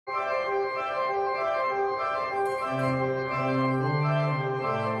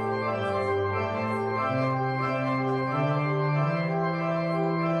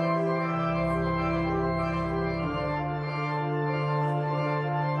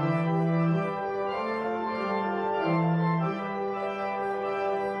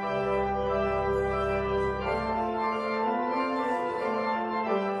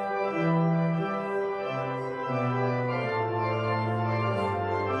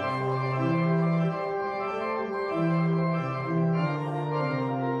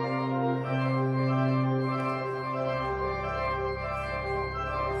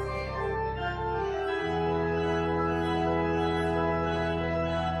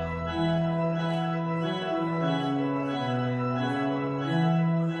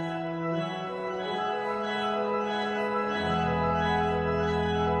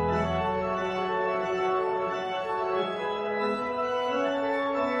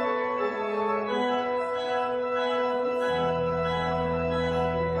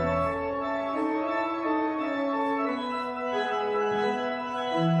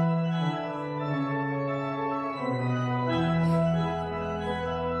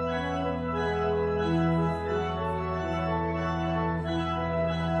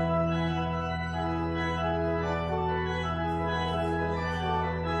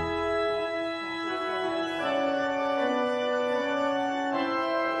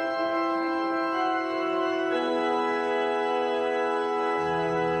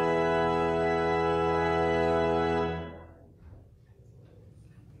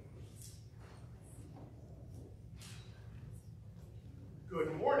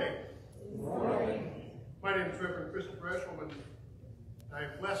Good morning. Good morning. My name is Reverend Eshelman. I am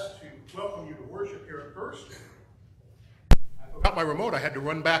blessed to welcome you to worship here at First. I forgot my remote. I had to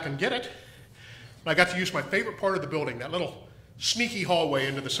run back and get it. I got to use my favorite part of the building, that little sneaky hallway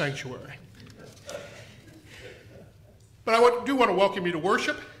into the sanctuary. But I do want to welcome you to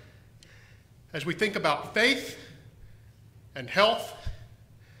worship as we think about faith and health.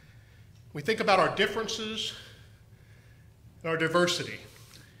 We think about our differences and our diversity.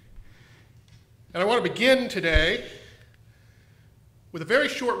 And I want to begin today with a very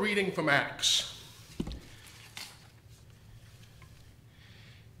short reading from Acts.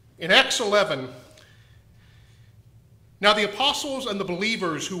 In Acts 11, now the apostles and the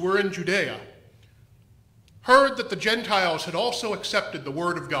believers who were in Judea heard that the Gentiles had also accepted the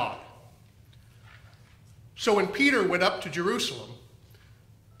word of God. So when Peter went up to Jerusalem,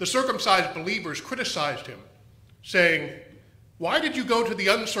 the circumcised believers criticized him, saying, "Why did you go to the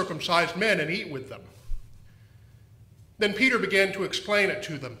uncircumcised men and eat with them?" Then Peter began to explain it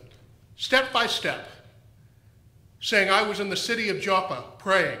to them, step by step, saying, "I was in the city of Joppa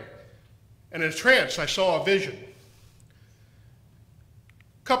praying, and in a trance I saw a vision."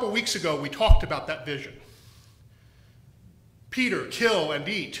 A couple weeks ago, we talked about that vision. Peter, kill and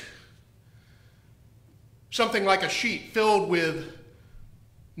eat. Something like a sheet filled with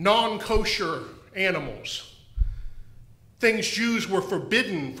non-kosher animals, things Jews were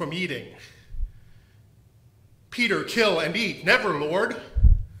forbidden from eating. Peter, kill and eat. Never, Lord.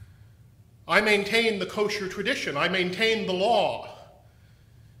 I maintain the kosher tradition. I maintain the law.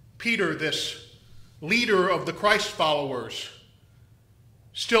 Peter, this leader of the Christ followers,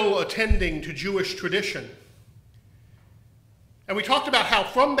 still attending to Jewish tradition. And we talked about how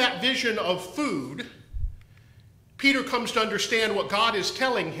from that vision of food, Peter comes to understand what God is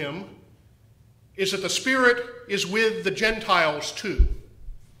telling him is that the Spirit is with the Gentiles too.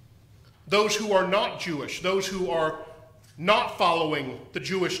 Those who are not Jewish, those who are not following the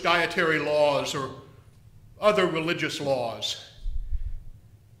Jewish dietary laws or other religious laws.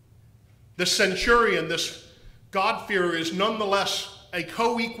 The centurion, this God-fearer, is nonetheless a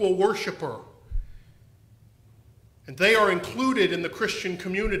co-equal worshiper. And they are included in the Christian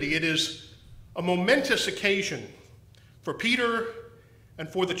community. It is a momentous occasion for Peter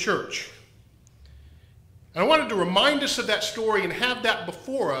and for the church. And I wanted to remind us of that story and have that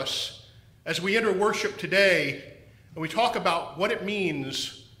before us as we enter worship today and we talk about what it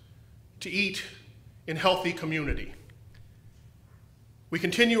means to eat in healthy community. We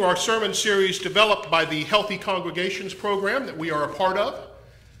continue our sermon series developed by the Healthy Congregations program that we are a part of.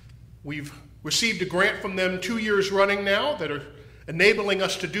 We've received a grant from them 2 years running now that are enabling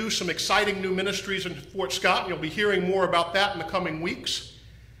us to do some exciting new ministries in Fort Scott. You'll be hearing more about that in the coming weeks.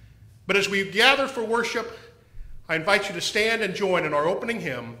 But as we gather for worship, I invite you to stand and join in our opening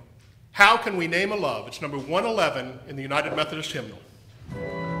hymn, "How Can We Name a Love?" It's number 111 in the United Methodist Hymnal.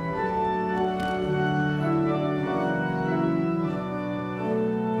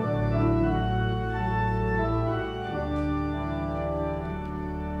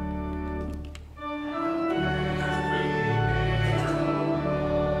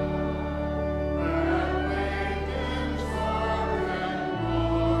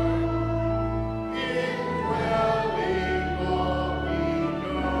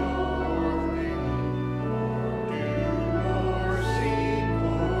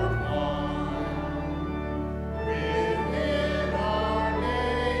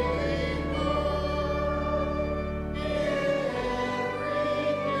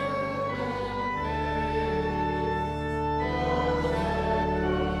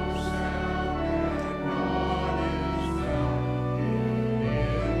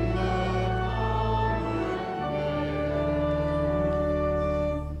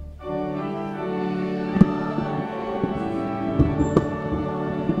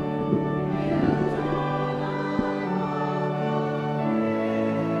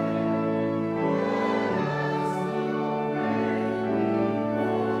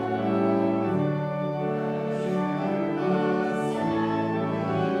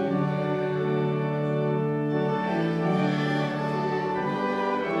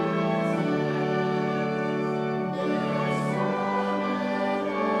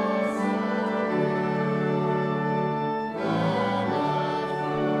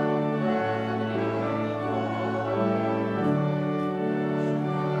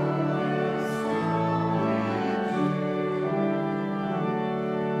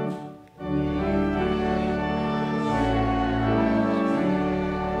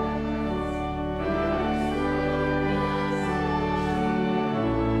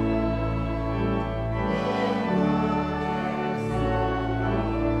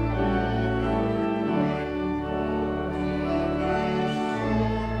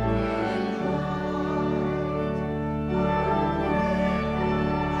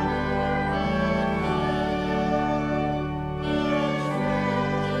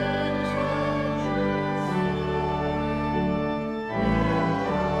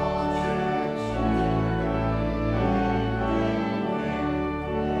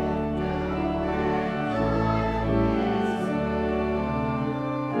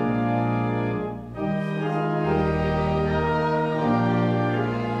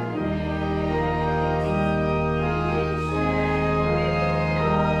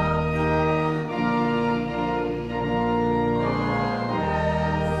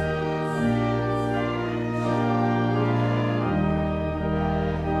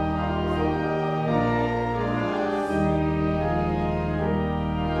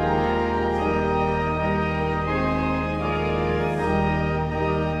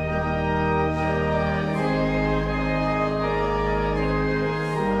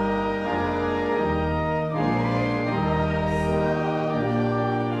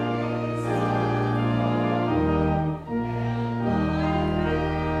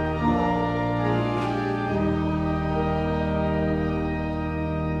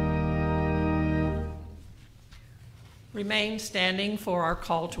 Remain standing for our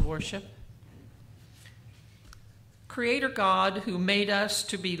call to worship. Creator God, who made us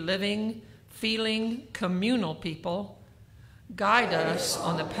to be living, feeling, communal people, guide us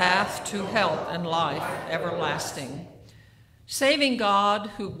on the path to health and life everlasting. Saving God,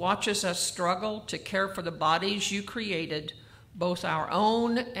 who watches us struggle to care for the bodies you created, both our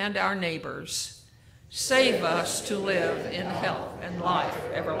own and our neighbors, save us to live in health and life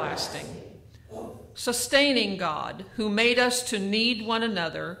everlasting. Sustaining God, who made us to need one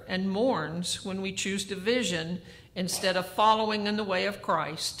another and mourns when we choose division instead of following in the way of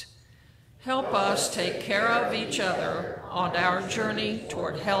Christ, help us take care of each other on our journey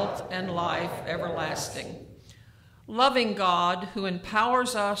toward health and life everlasting. Loving God, who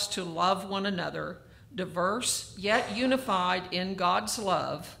empowers us to love one another, diverse yet unified in God's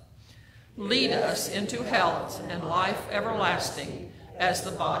love, lead us into health and life everlasting as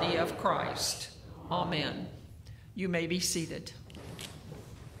the body of Christ. Amen. You may be seated.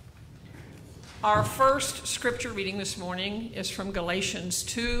 Our first scripture reading this morning is from Galatians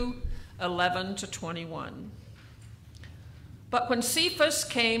 2:11-21. But when Cephas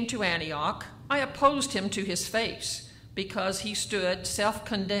came to Antioch, I opposed him to his face, because he stood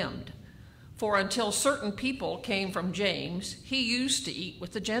self-condemned. For until certain people came from James, he used to eat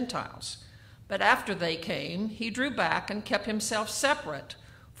with the Gentiles. But after they came, he drew back and kept himself separate,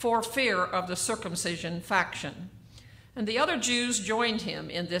 for fear of the circumcision faction. And the other Jews joined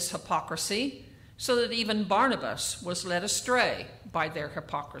him in this hypocrisy, so that even Barnabas was led astray by their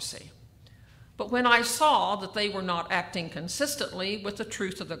hypocrisy. But when I saw that they were not acting consistently with the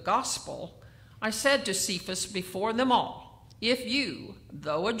truth of the gospel, I said to Cephas before them all, if you,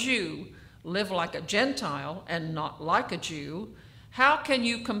 though a Jew, live like a Gentile and not like a Jew, how can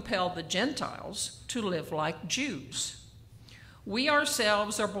you compel the Gentiles to live like Jews? We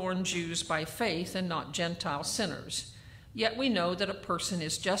ourselves are born Jews by faith and not Gentile sinners. Yet we know that a person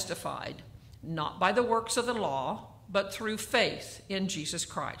is justified, not by the works of the law, but through faith in Jesus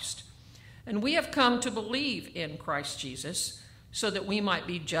Christ. And we have come to believe in Christ Jesus, so that we might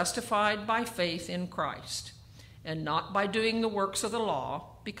be justified by faith in Christ, and not by doing the works of the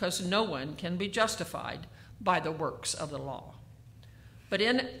law, because no one can be justified by the works of the law. But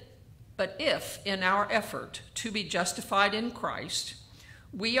if in our effort to be justified in Christ,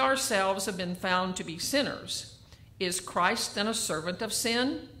 we ourselves have been found to be sinners, is Christ then a servant of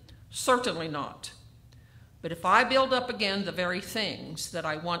sin? Certainly not. But if I build up again the very things that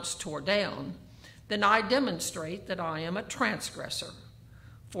I once tore down, then I demonstrate that I am a transgressor.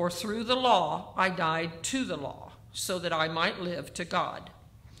 For through the law I died to the law, so that I might live to God.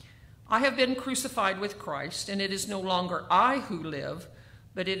 I have been crucified with Christ, and it is no longer I who live,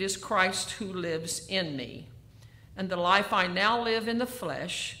 but it is Christ who lives in me. And the life I now live in the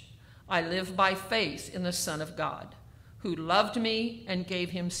flesh, I live by faith in the Son of God, who loved me and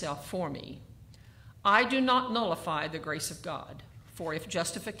gave himself for me. I do not nullify the grace of God, for if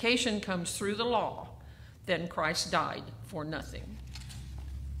justification comes through the law, then Christ died for nothing.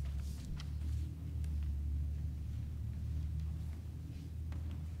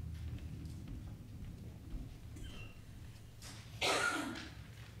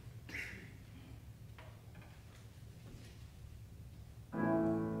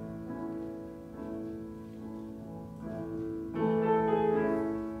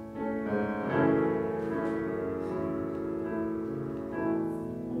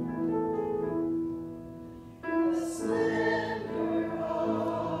 Slender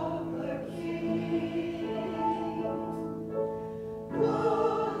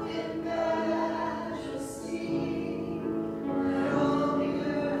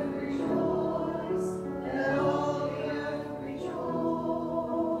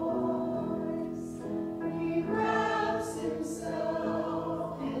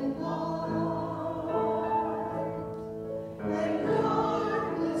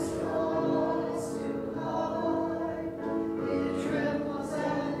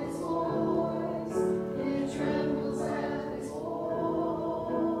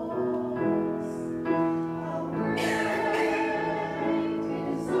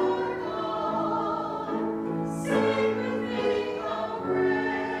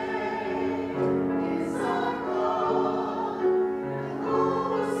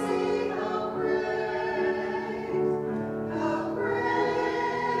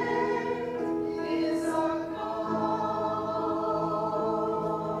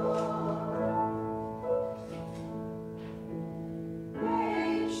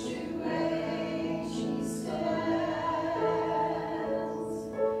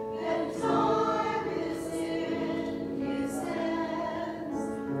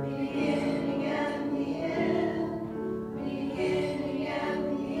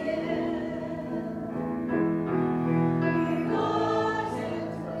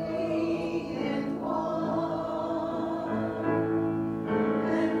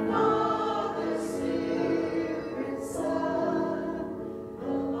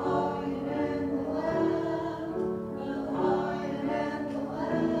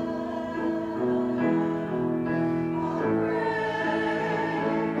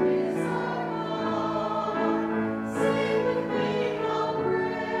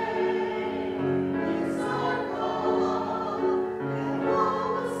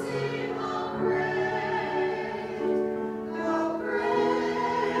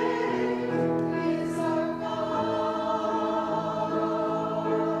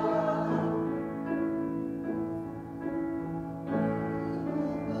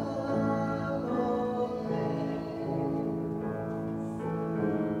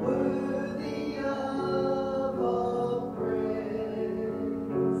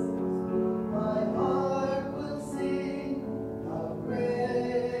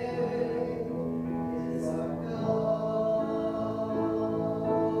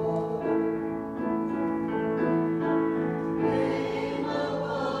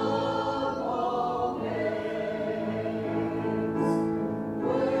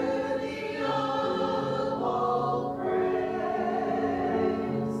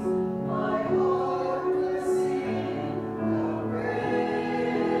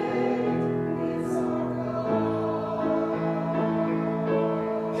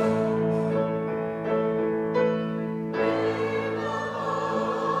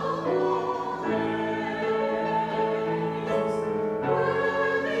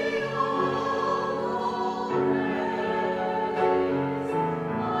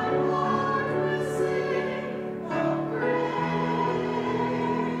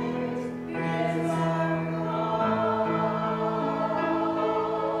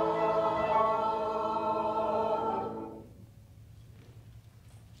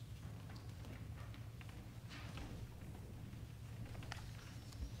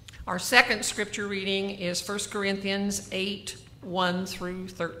Our second scripture reading is 1 Corinthians 8, 1 through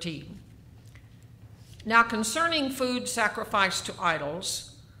 13. Now concerning food sacrificed to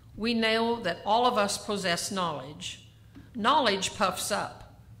idols, we know that all of us possess knowledge. Knowledge puffs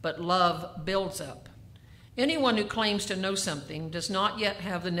up, but love builds up. Anyone who claims to know something does not yet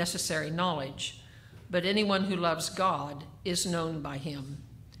have the necessary knowledge, but anyone who loves God is known by him.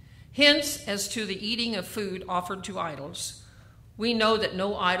 Hence, as to the eating of food offered to idols, we know that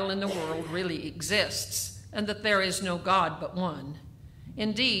no idol in the world really exists, and that there is no God but one.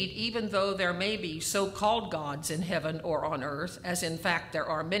 Indeed, even though there may be so-called gods in heaven or on earth, as in fact there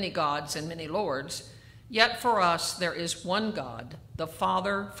are many gods and many lords, yet for us there is one God, the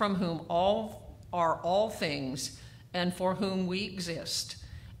Father, from whom all are all things, and for whom we exist,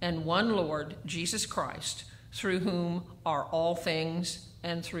 and one Lord, Jesus Christ, through whom are all things,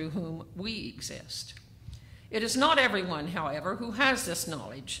 and through whom we exist. It is not everyone, however, who has this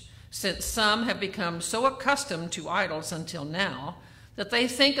knowledge, since some have become so accustomed to idols until now that they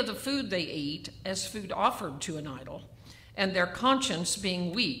think of the food they eat as food offered to an idol, and their conscience,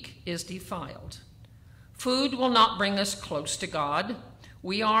 being weak, is defiled. Food will not bring us close to God.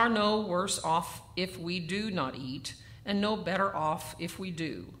 We are no worse off if we do not eat, and no better off if we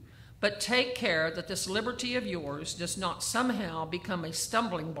do. But take care that this liberty of yours does not somehow become a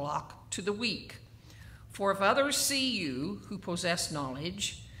stumbling block to the weak. For if others see you, who possess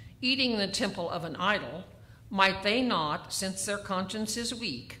knowledge, eating in the temple of an idol, might they not, since their conscience is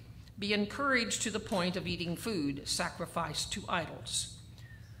weak, be encouraged to the point of eating food sacrificed to idols?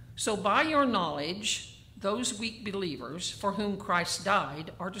 So by your knowledge, those weak believers for whom Christ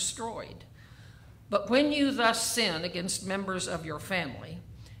died are destroyed. But when you thus sin against members of your family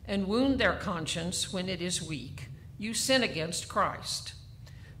and wound their conscience when it is weak, you sin against Christ.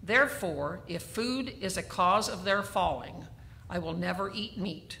 Therefore, if food is a cause of their falling, I will never eat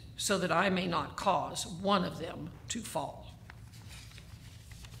meat, so that I may not cause one of them to fall.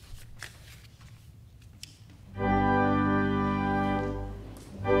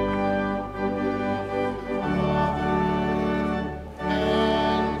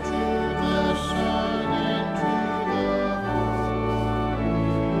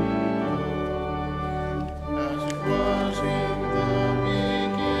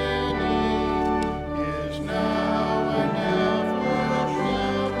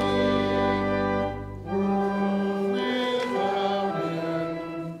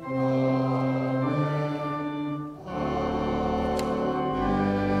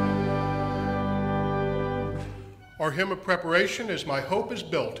 Our hymn of preparation is My Hope is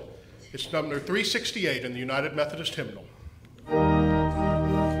Built. It's number 368 in the United Methodist Hymnal.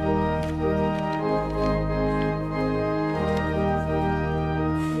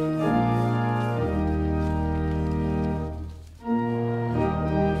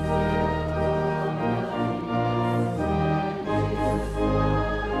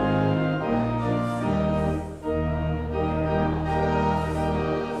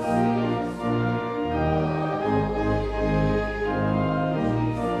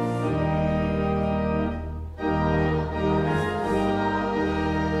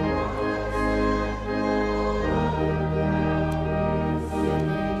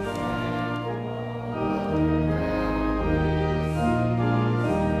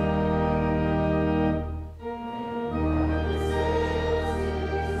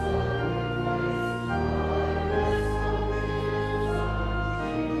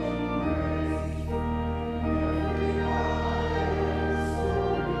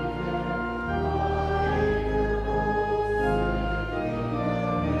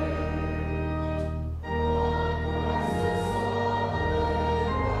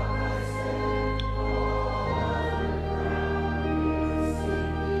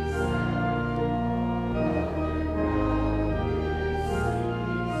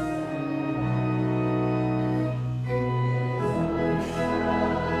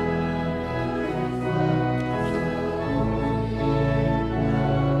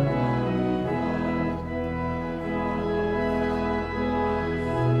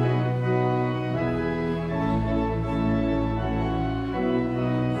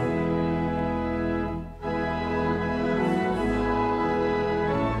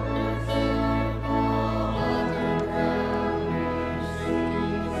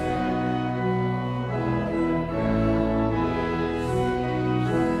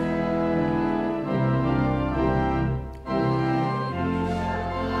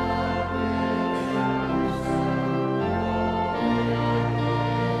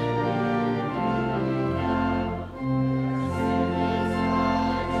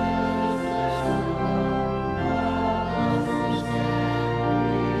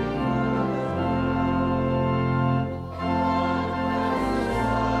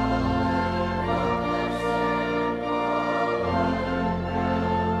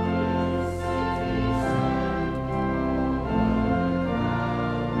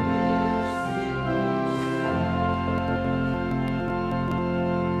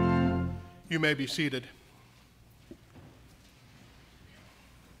 You may be seated.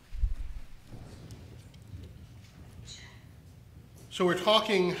 So we're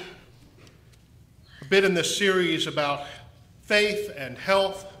talking a bit in this series about faith and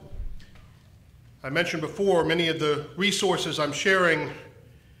health. I mentioned before, many of the resources I'm sharing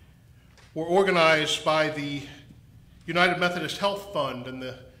were organized by the United Methodist Health Fund and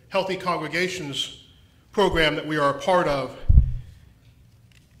the Healthy Congregations program that we are a part of.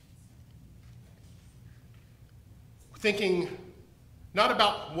 Thinking not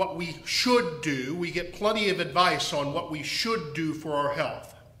about what we should do, we get plenty of advice on what we should do for our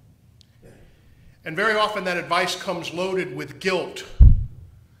health. And very often that advice comes loaded with guilt.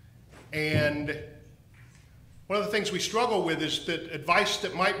 And one of the things we struggle with is that advice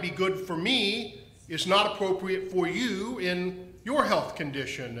that might be good for me is not appropriate for you in your health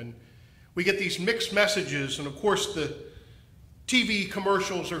condition. And we get these mixed messages, and of course the TV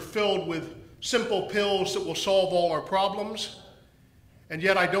commercials are filled with simple pills that will solve all our problems. And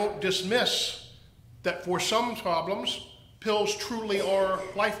yet I don't dismiss that for some problems, pills truly are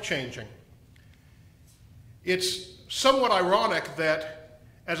life-changing. It's somewhat ironic that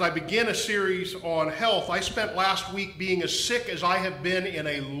as I begin a series on health, I spent last week being as sick as I have been in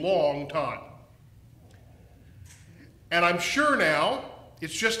a long time. And I'm sure now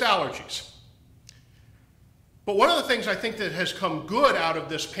it's just allergies. But one of the things I think that has come good out of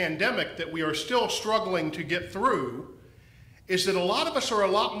this pandemic that we are still struggling to get through is that a lot of us are a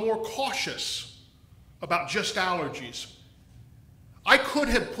lot more cautious about just allergies. I could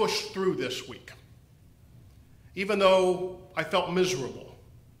have pushed through this week, even though I felt miserable,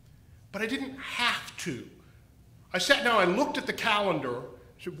 but I didn't have to. I sat down and looked at the calendar and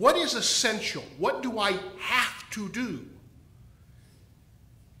said, what is essential? What do I have to do?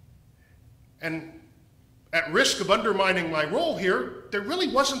 And at risk of undermining my role here, there really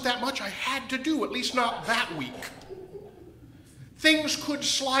wasn't that much I had to do, at least not that week. Things could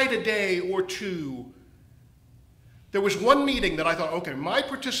slide a day or two. There was one meeting that I thought, okay, my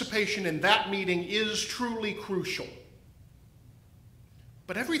participation in that meeting is truly crucial.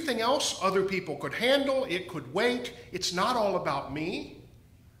 But everything else other people could handle, it could wait. It's not all about me.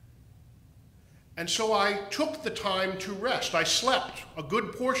 And so I took the time to rest. I slept a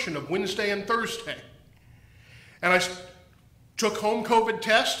good portion of Wednesday and Thursday. And I took home COVID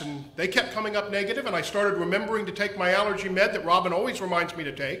tests, and they kept coming up negative, and I started remembering to take my allergy med that Robin always reminds me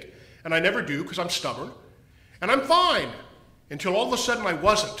to take, and I never do because I'm stubborn. And I'm fine until all of a sudden I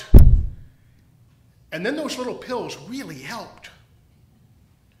wasn't. And then those little pills really helped.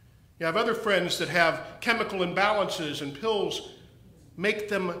 You have other friends that have chemical imbalances, and pills make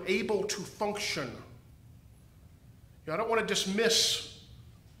them able to function. I don't want to dismiss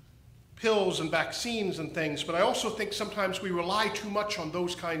pills and vaccines and things, but I also think sometimes we rely too much on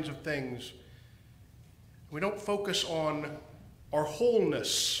those kinds of things. We don't focus on our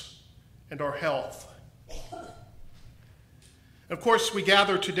wholeness and our health. Of course, we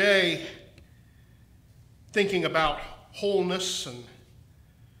gather today thinking about wholeness, and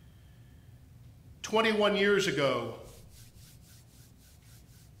 21 years ago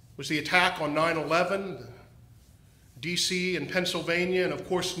was the attack on 9/11, D.C. and Pennsylvania, and of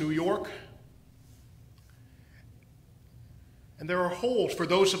course New York. And there are holes for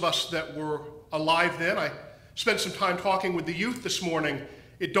those of us that were alive then. I spent some time talking with the youth this morning.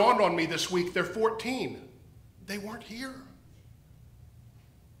 It dawned on me this week, they're 14. They weren't here.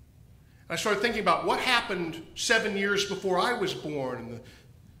 I started thinking about what happened 7 years before I was born, in the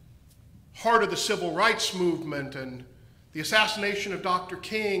heart of the civil rights movement, and the assassination of Dr.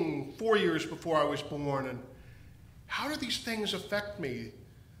 King 4 years before I was born, and how do these things affect me?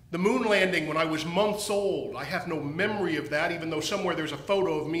 The moon landing when I was months old, I have no memory of that, even though somewhere there's a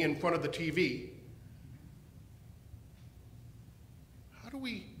photo of me in front of the TV. How do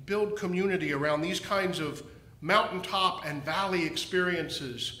we build community around these kinds of mountaintop and valley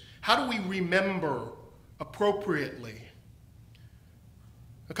experiences? How do we remember appropriately?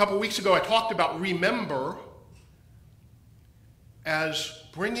 A couple weeks ago, I talked about remember as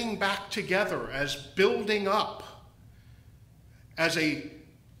bringing back together, as building up, as a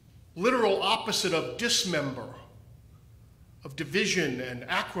literal opposite of dismember, of division and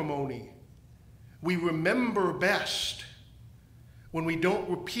acrimony. We remember best when we don't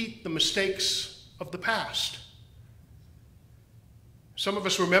repeat the mistakes of the past. Some of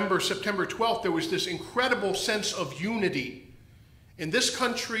us remember September 12th, there was this incredible sense of unity in this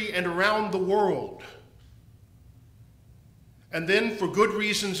country and around the world. And then, for good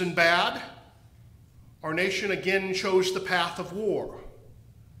reasons and bad, our nation again chose the path of war.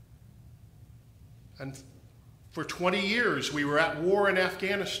 And for 20 years, we were at war in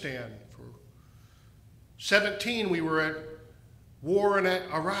Afghanistan. For 17, we were at war in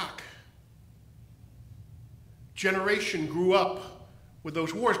Iraq. Generation grew up with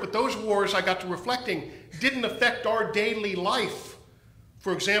those wars, but those wars, I got to reflecting, didn't affect our daily life.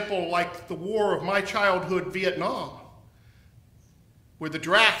 For example, like the war of my childhood, Vietnam, where the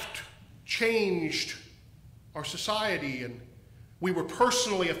draft changed our society and we were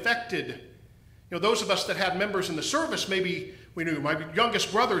personally affected. You know, those of us that had members in the service, maybe we knew. My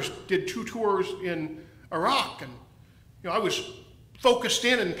youngest brothers did 2 tours in Iraq, and I was focused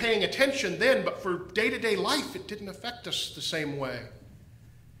in and paying attention then, but for day-to-day life, it didn't affect us the same way.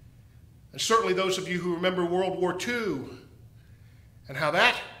 And certainly those of you who remember World War II and how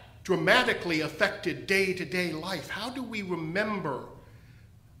that dramatically affected day-to-day life. How do we remember?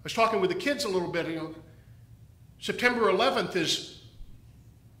 I was talking with the kids a little bit, September 11th is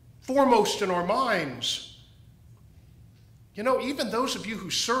foremost in our minds. Even those of you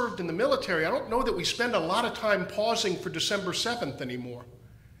who served in the military, I don't know that we spend a lot of time pausing for December 7th anymore.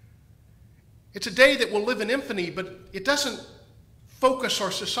 It's a day that will live in infamy, but it doesn't focus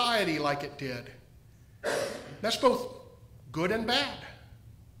our society like it did. That's both good and bad.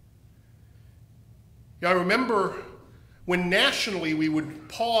 I remember when nationally we would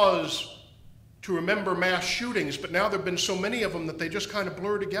pause to remember mass shootings, but now there have been so many of them that they just kind of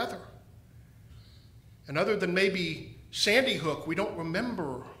blur together. And other than maybe Sandy Hook, we don't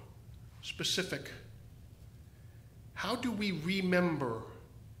remember specific. How do we remember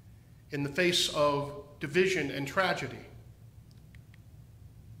in the face of division and tragedy?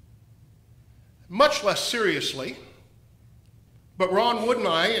 Much less seriously, but Ron Wood and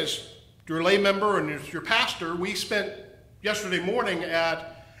I, as your lay member and as your pastor, we spent yesterday morning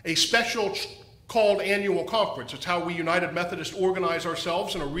at a special called annual conference. It's how we United Methodist organize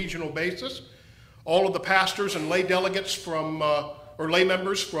ourselves on a regional basis. All of the pastors and lay delegates from, or lay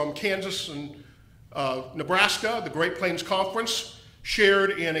members from Kansas and Nebraska, the Great Plains Conference,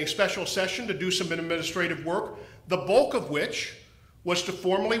 shared in a special session to do some administrative work, the bulk of which was to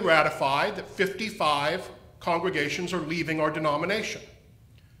formally ratify that 55 congregations are leaving our denomination.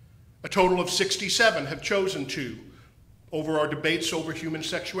 A total of 67 have chosen to, over our debates over human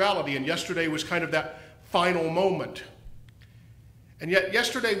sexuality, and yesterday was kind of that final moment. And yet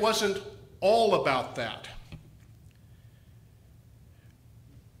yesterday wasn't all about that.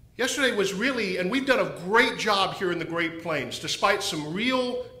 Yesterday was really, and we've done a great job here in the Great Plains, despite some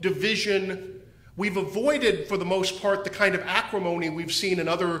real division. We've avoided, for the most part, the kind of acrimony we've seen in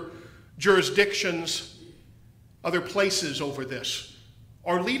other jurisdictions, other places over this.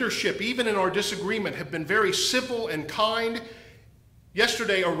 Our leadership, even in our disagreement, have been very civil and kind.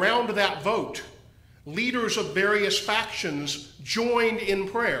 Yesterday, around that vote, leaders of various factions joined in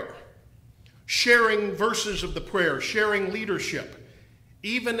prayer, sharing verses of the prayer, sharing leadership,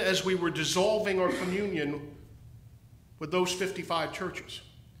 even as we were dissolving our communion with those 55 churches.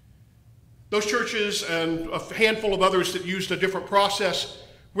 Those churches and a handful of others that used a different process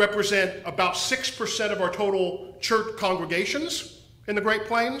represent about 6% of our total church congregations in the Great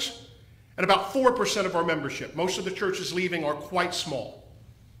Plains, and about 4% of our membership. Most of the churches leaving are quite small.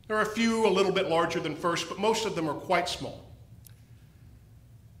 There are a few a little bit larger than First, but most of them are quite small.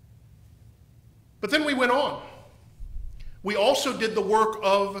 But then we went on. We also did the work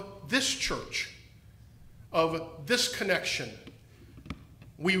of this church, of this connection.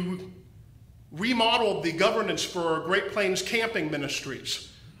 We remodeled the governance for our Great Plains camping ministries,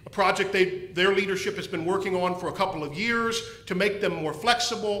 a project their leadership has been working on for a couple of years to make them more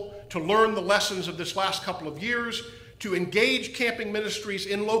flexible, to learn the lessons of this last couple of years, to engage camping ministries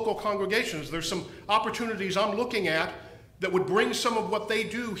in local congregations. There's some opportunities I'm looking at that would bring some of what they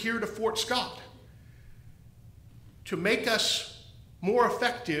do here to Fort Scott, to make us more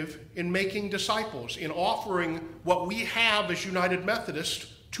effective in making disciples, in offering what we have as United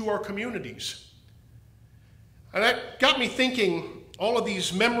Methodist to our communities. And that got me thinking, all of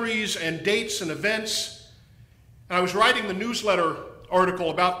these memories and dates and events. And I was writing the newsletter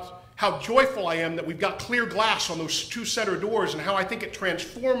article about how joyful I am that we've got clear glass on those 2 center doors and how I think it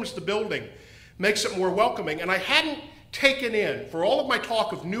transforms the building, makes it more welcoming. And I hadn't taken in, for all of my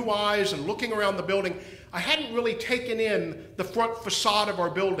talk of new eyes and looking around the building, I hadn't really taken in the front facade of our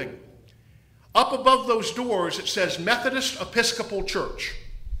building. Up above those doors, it says Methodist Episcopal Church.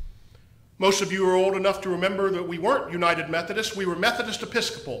 Most of you are old enough to remember that we weren't United Methodist, we were Methodist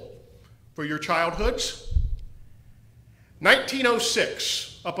Episcopal for your childhoods.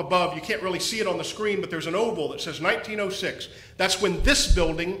 1906, up above, you can't really see it on the screen, but there's an oval that says 1906. That's when this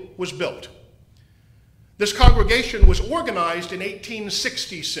building was built. This congregation was organized in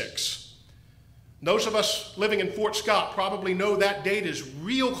 1866. Those of us living in Fort Scott probably know that date is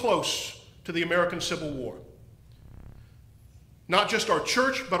real close to the American Civil War. Not just our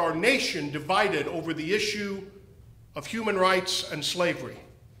church, but our nation divided over the issue of human rights and slavery.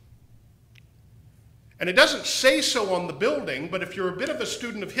 And it doesn't say so on the building, but if you're a bit of a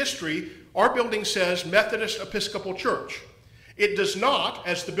student of history, our building says Methodist Episcopal Church. It does not,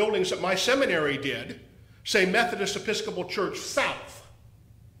 as the buildings at my seminary did, say Methodist Episcopal Church South.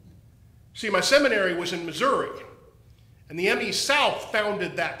 See, my seminary was in Missouri, and the ME South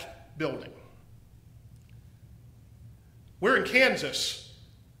founded that building. We're in Kansas.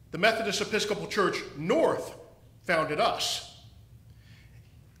 The Methodist Episcopal Church North founded us.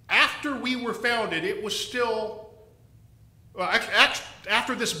 After we were founded, it was still,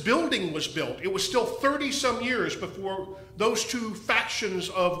 after this building was built, it was still 30-some years before those two factions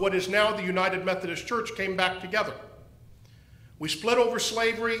of what is now the United Methodist Church came back together. We split over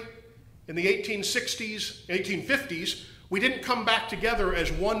slavery in the 1850s. We didn't come back together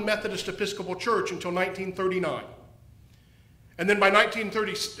as one Methodist Episcopal Church until 1939. And then by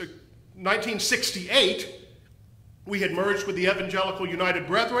 1968, we had merged with the Evangelical United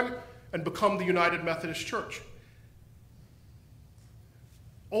Brethren and become the United Methodist Church.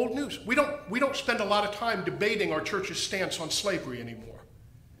 Old news. We don't spend a lot of time debating our church's stance on slavery anymore.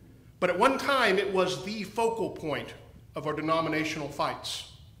 But at one time, it was the focal point of our denominational fights.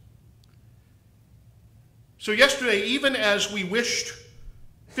 So yesterday, even as we wished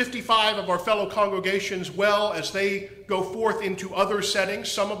 55 of our fellow congregations well as they go forth into other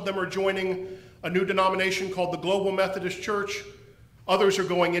settings, some of them are joining a new denomination called the Global Methodist Church. Others are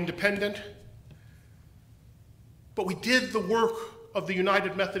going independent. But we did the work of the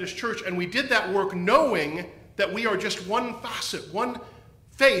United Methodist Church, and we did that work knowing that we are just one facet, one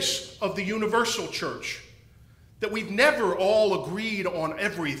face of the universal church, that we've never all agreed on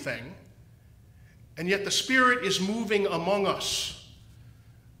everything, and yet the Spirit is moving among us.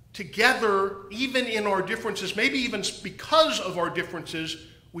 Together, even in our differences, maybe even because of our differences,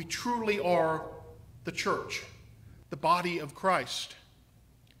 we truly are the church, the body of Christ.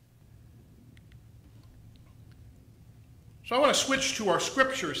 So I want to switch to our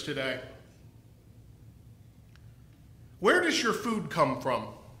scriptures today. Where does your food come from?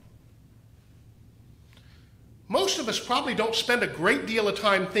 Most of us probably don't spend a great deal of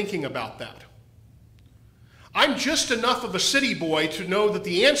time thinking about that. I'm just enough of a city boy to know that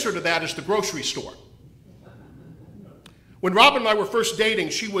the answer to that is the grocery store. When Robin and I were first dating,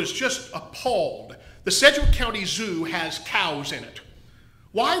 she was just appalled. The Sedgwick County Zoo has cows in it.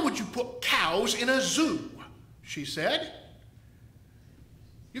 Why would you put cows in a zoo? She said.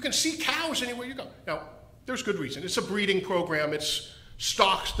 You can see cows anywhere you go. Now, there's good reason. It's a breeding program. It's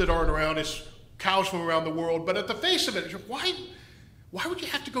stocks that aren't around. It's cows from around the world. But at the face of it, why would you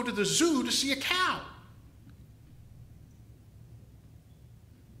have to go to the zoo to see a cow?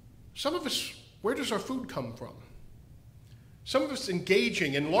 Some of us, where does our food come from? Some of us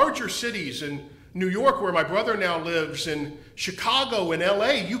engaging in larger cities, in New York, where my brother now lives, in Chicago, in LA,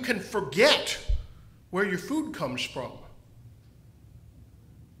 you can forget where your food comes from.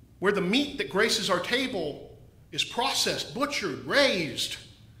 Where the meat that graces our table is processed, butchered, raised.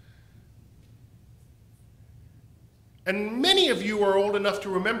 And many of you are old enough to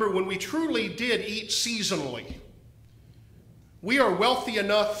remember when we truly did eat seasonally. We are wealthy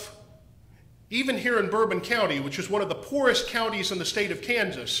enough, even here in Bourbon County, which is one of the poorest counties in the state of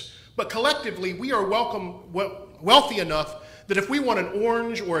Kansas, but collectively we are wealthy enough that if we want an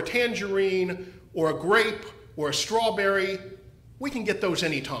orange or a tangerine or a grape or a strawberry, we can get those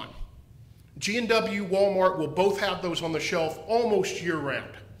anytime. G&W, Walmart will both have those on the shelf almost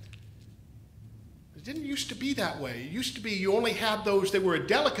year-round. It didn't used to be that way. It used to be you only had those, they were a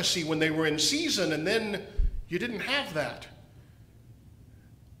delicacy when they were in season, and then you didn't have that.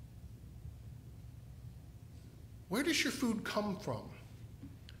 Where does your food come from?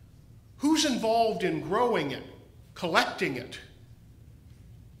 Who's involved in growing it, collecting it?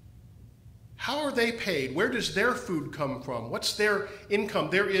 How are they paid? Where does their food come from? What's their income?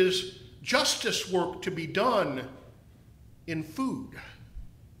 There is justice work to be done in food.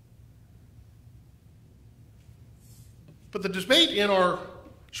 But the debate in our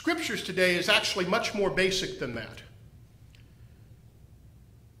scriptures today is actually much more basic than that.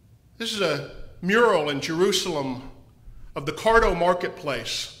 This is a mural in Jerusalem of the Cardo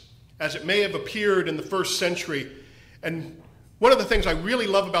marketplace as it may have appeared in the first century. And one of the things I really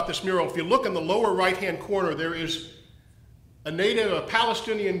love about this mural, if you look in the lower right-hand corner, there is a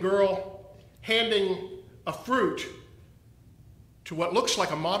Palestinian girl handing a fruit to what looks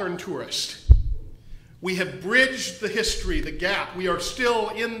like a modern tourist. We have bridged the history, the gap. We are still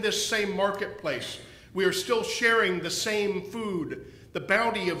in this same marketplace. We are still sharing the same food. the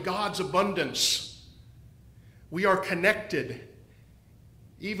bounty of God's abundance. We are connected,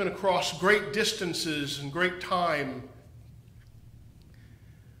 even across great distances and great time.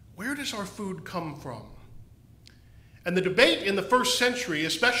 Where does our food come from? And the debate in the first century,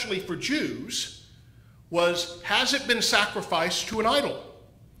 especially for Jews, was, has it been sacrificed to an idol?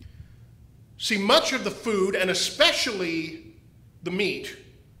 See, much of the food, and especially the meat,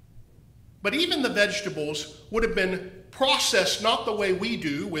 but even the vegetables, would have been processed not the way we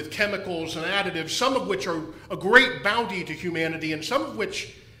do, with chemicals and additives, some of which are a great bounty to humanity, and some of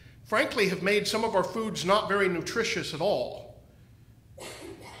which, frankly, have made some of our foods not very nutritious at all.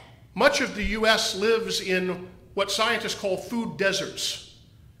 Much of the U.S. lives in what scientists call food deserts.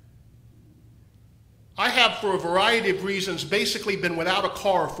 I have, for a variety of reasons, basically been without a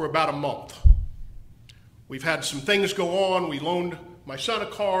car for about a month. We've had some things go on. We loaned my son a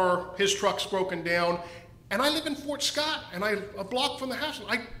car, his truck's broken down, and I live in Fort Scott, and I'm a block from the house, and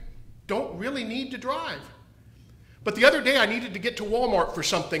I don't really need to drive. But the other day I needed to get to Walmart for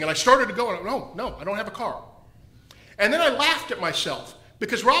something, and I started to go, and no, I don't have a car. And then I laughed at myself,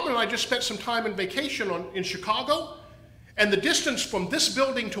 because Robin and I just spent some time in vacation in Chicago, and the distance from this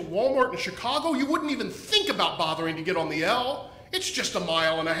building to Walmart in Chicago, you wouldn't even think about bothering to get on the L. It's just 1.5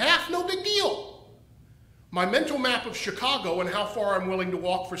 miles, no big deal. My mental map of Chicago and how far I'm willing to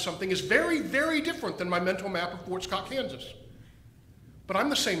walk for something is very, very different than my mental map of Fort Scott, Kansas. But I'm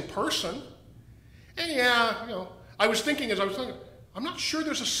the same person. And yeah, I was thinking, I'm not sure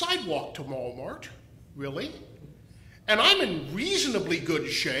there's a sidewalk to Walmart, really. And I'm in reasonably good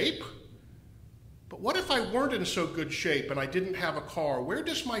shape. But what if I weren't in so good shape and I didn't have a car? Where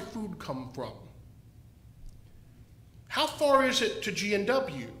does my food come from? How far is it to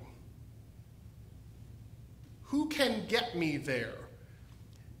G&W? Who can get me there?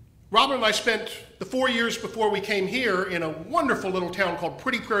 Robin and I spent the 4 years before we came here in a wonderful little town called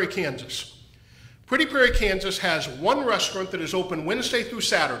Pretty Prairie, Kansas. Pretty Prairie, Kansas has one restaurant that is open Wednesday through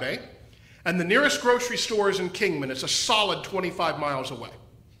Saturday, and the nearest grocery store is in Kingman. It's a solid 25 miles away.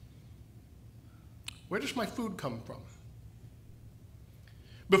 Where does my food come from?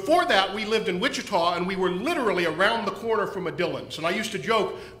 Before that, we lived in Wichita, and we were literally around the corner from a Dillon's. And I used to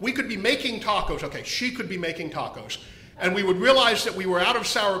joke, we could be making tacos. Okay, she could be making tacos. And we would realize that we were out of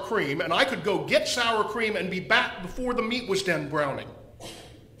sour cream, and I could go get sour cream and be back before the meat was done browning.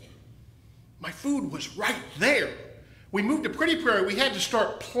 My food was right there. We moved to Pretty Prairie, we had to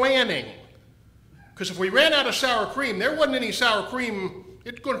start planning. Because if we ran out of sour cream, there wasn't any sour cream.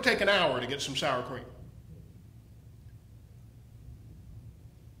 It's going to take an hour to get some sour cream.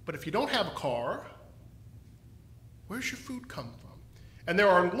 But if you don't have a car, where's your food come from? And there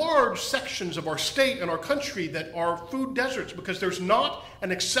are large sections of our state and our country that are food deserts because there's not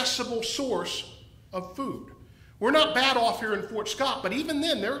an accessible source of food. We're not bad off here in Fort Scott, but even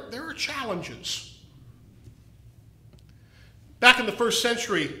then, there are challenges. Back in the first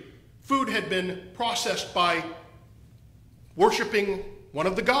century, food had been processed by worshiping one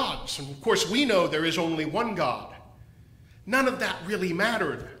of the gods. And of course, we know there is only one God. None of that really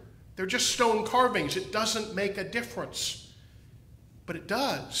mattered. They're just stone carvings. It doesn't make a difference. But it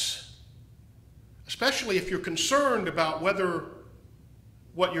does. Especially if you're concerned about whether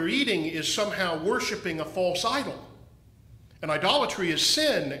what you're eating is somehow worshiping a false idol. And idolatry is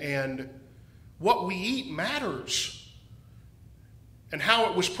sin, and what we eat matters. And how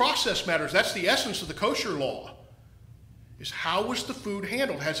it was processed matters. That's the essence of the kosher law. Is how was the food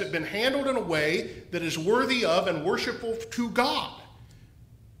handled? Has it been handled in a way that is worthy of and worshipful to God?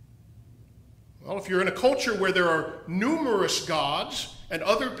 Well, if you're in a culture where there are numerous gods and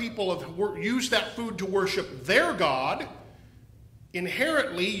other people have used that food to worship their God,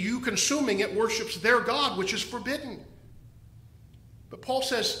 inherently you consuming it worships their God, which is forbidden. But Paul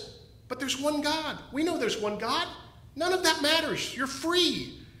says, but there's one God. We know there's one God. None of that matters. You're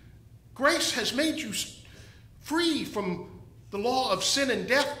free. Grace has made you free from the law of sin and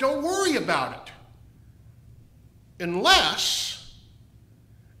death. Don't worry about it. Unless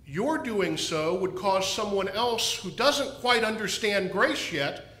your doing so would cause someone else who doesn't quite understand grace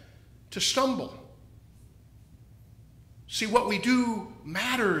yet to stumble. See, what we do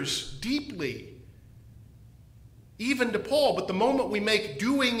matters deeply, even to Paul. But the moment we make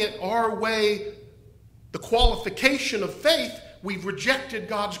doing it our way the qualification of faith, we've rejected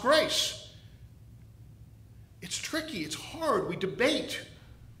God's grace. It's tricky. It's hard. We debate.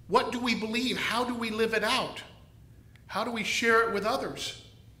 What do we believe? How do we live it out? How do we share it with others?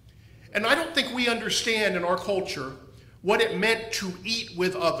 And I don't think we understand in our culture what it meant to eat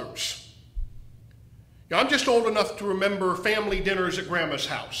with others. Now, I'm just old enough to remember family dinners at Grandma's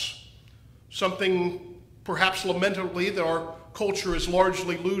house. Something perhaps lamentably that our culture is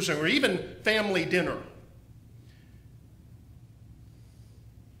largely losing, or even family dinner.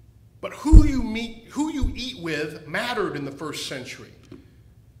 But who you eat with mattered in the first century.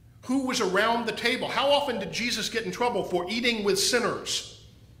 Who was around the table? How often did Jesus get in trouble for eating with sinners?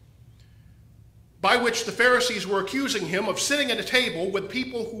 By which the Pharisees were accusing him of sitting at a table with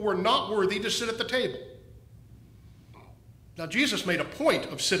people who were not worthy to sit at the table. Now, Jesus made a point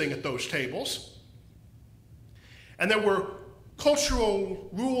of sitting at those tables. And there were cultural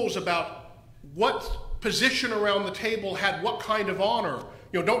rules about what position around the table had what kind of honor.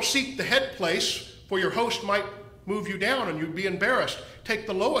 Don't seek the head place, for your host might move you down and you'd be embarrassed. Take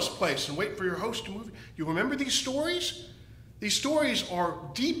the lowest place and wait for your host to move you. You remember these stories? These stories are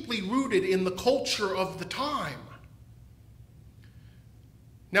deeply rooted in the culture of the time.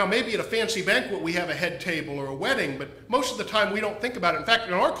 Now, maybe at a fancy banquet we have a head table or a wedding, but most of the time we don't think about it. In fact,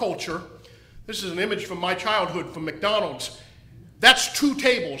 in our culture, this is an image from my childhood from McDonald's. That's 2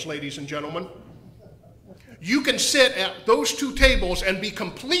 tables, ladies and gentlemen. You can sit at those 2 tables and be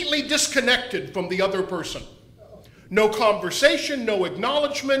completely disconnected from the other person. No conversation, no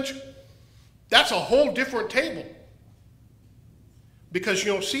acknowledgement. That's a whole different table. Because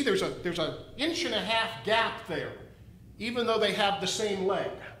see, there's an 1.5 inch gap there, even though they have the same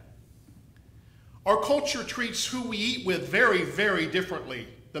leg. Our culture treats who we eat with very, very differently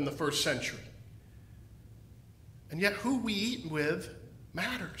than the first century. And yet who we eat with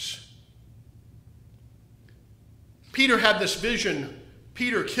matters. Peter had this vision,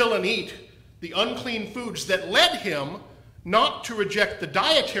 Peter, kill and eat the unclean foods, that led him not to reject the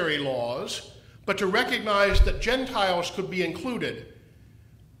dietary laws, but to recognize that Gentiles could be included.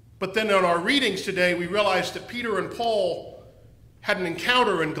 But then in our readings today, we realize that Peter and Paul had an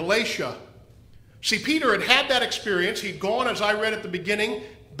encounter in Galatia. See, Peter had that experience. He'd gone, as I read at the beginning,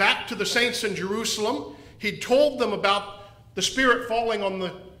 back to the saints in Jerusalem. He'd told them about the Spirit falling on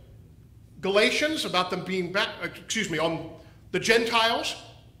the Galatians, about them being on the Gentiles,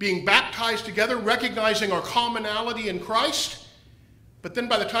 being baptized together, recognizing our commonality in Christ. But then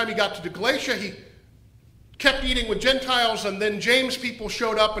by the time he got to Galatia, he kept eating with Gentiles, and then James people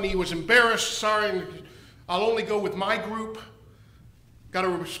showed up and he was embarrassed. Sorry, I'll only go with my group. Got to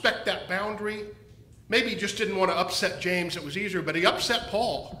respect that boundary. Maybe he just didn't want to upset James. It was easier, but he upset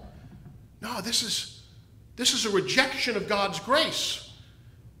Paul. No, this is a rejection of God's grace.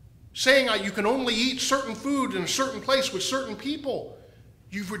 Saying you can only eat certain food in a certain place with certain people.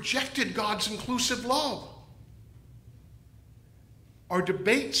 You've rejected God's inclusive love. Our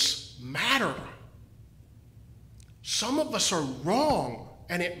debates matter. Some of us are wrong,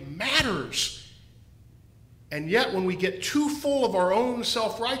 and it matters. And yet, when we get too full of our own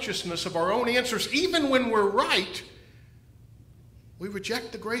self-righteousness, of our own answers, even when we're right, we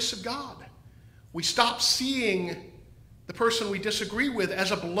reject the grace of God. We stop seeing the person we disagree with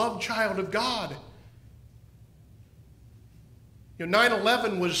as a beloved child of God.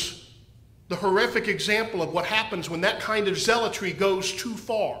 9/11 was the horrific example of what happens when that kind of zealotry goes too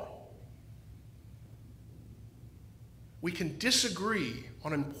far. We can disagree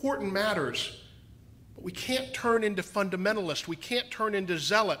on important matters, but we can't turn into fundamentalists. We can't turn into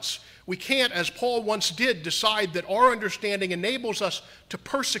zealots. We can't, as Paul once did, decide that our understanding enables us to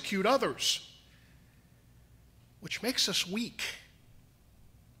persecute others, which makes us weak.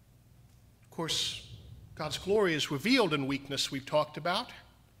 Of course, God's glory is revealed in weakness, we've talked about.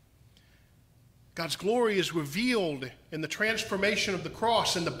 God's glory is revealed in the transformation of the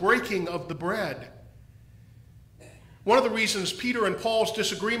cross and the breaking of the bread. One of the reasons Peter and Paul's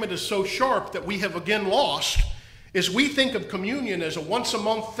disagreement is so sharp that we have again lost is we think of communion as a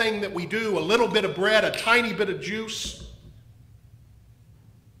once-a-month thing that we do, a little bit of bread, a tiny bit of juice.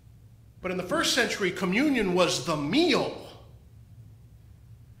 But in the first century, communion was the meal.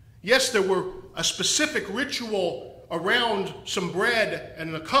 Yes, there were a specific ritual around some bread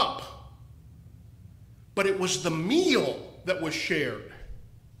and a cup, but it was the meal that was shared.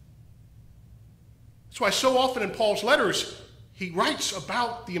 That's why so often in Paul's letters, he writes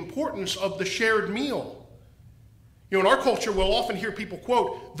about the importance of the shared meal. In our culture, we'll often hear people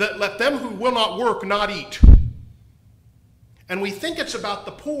quote, that let them who will not work not eat. And we think it's about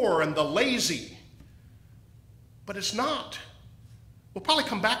the poor and the lazy, but it's not. We'll probably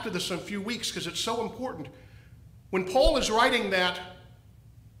come back to this in a few weeks because it's so important. When Paul is writing that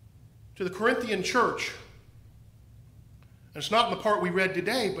to the Corinthian church, and it's not in the part we read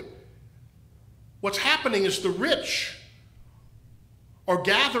today, but what's happening is the rich are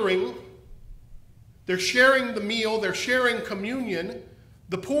gathering, they're sharing the meal, they're sharing communion.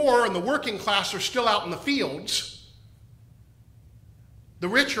 The poor and the working class are still out in the fields. The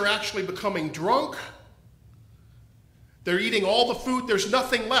rich are actually becoming drunk. They're eating all the food. There's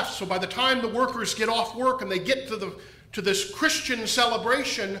nothing left. So by the time the workers get off work and they get to this Christian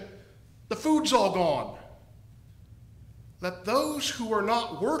celebration, the food's all gone. Let those who are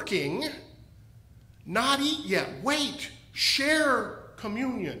not working not eat yet. Wait. Share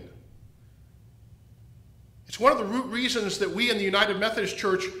communion. It's one of the root reasons that we in the United Methodist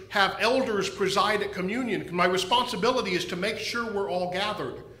Church have elders preside at communion. My responsibility is to make sure we're all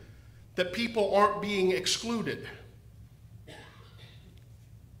gathered, that people aren't being excluded.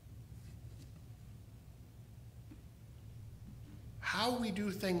 How we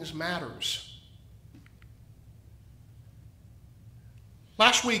do things matters.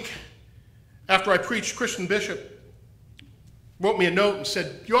 Last week, after I preached, Christian Bishop wrote me a note and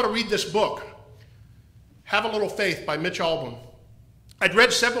said, "You ought to read this book, Have a Little Faith by Mitch Albom." I'd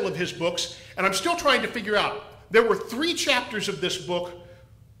read several of his books, and I'm still trying to figure out. There were 3 chapters of this book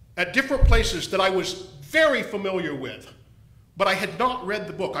at different places that I was very familiar with, but I had not read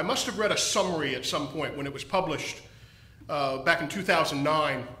the book. I must have read a summary at some point when it was published back in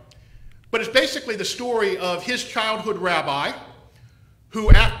 2009. But it's basically the story of his childhood rabbi, who,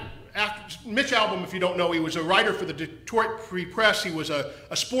 Mitch Albom, if you don't know, he was a writer for the Detroit Free Press. He was a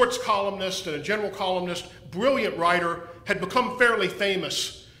sports columnist and a general columnist, brilliant writer, had become fairly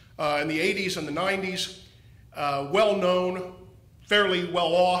famous in the 80s and the 90s, well known, fairly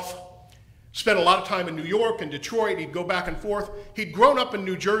well off, spent a lot of time in New York and Detroit. He'd go back and forth. He'd grown up in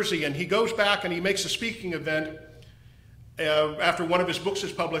New Jersey, and he goes back and he makes a speaking event after one of his books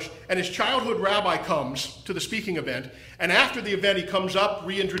is published, and his childhood rabbi comes to the speaking event, and after the event he comes up,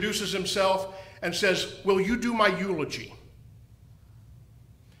 reintroduces himself, and says, "Will you do my eulogy?"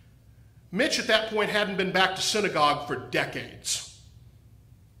 Mitch at that point hadn't been back to synagogue for decades.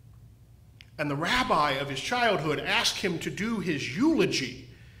 And the rabbi of his childhood asked him to do his eulogy,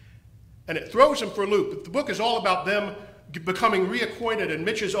 and it throws him for a loop. The book is all about them becoming reacquainted and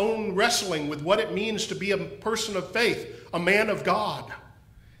Mitch's own wrestling with what it means to be a person of faith, a man of God.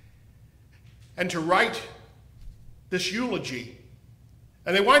 And to write this eulogy.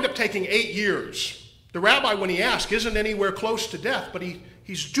 And they wind up taking 8 years. The rabbi, when he asks, isn't anywhere close to death, but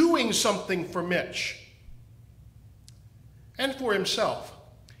he's doing something for Mitch and for himself.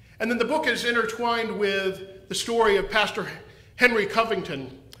 And then the book is intertwined with the story of Pastor Henry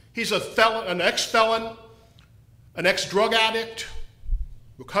Covington. He's an ex-felon, an ex-drug addict,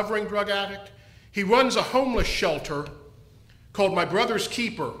 recovering drug addict. He runs a homeless shelter called My Brother's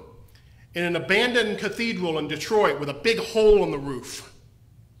Keeper in an abandoned cathedral in Detroit with a big hole in the roof.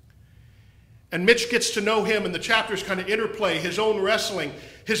 And Mitch gets to know him, and the chapters kind of interplay, his own wrestling,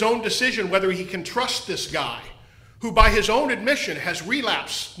 his own decision whether he can trust this guy, who by his own admission has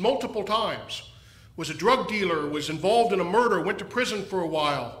relapsed multiple times, was a drug dealer, was involved in a murder, went to prison for a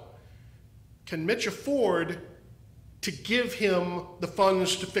while. Can Mitch afford to give him the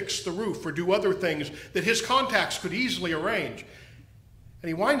funds to fix the roof or do other things that his contacts could easily arrange? And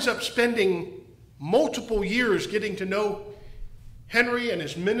he winds up spending multiple years getting to know Henry and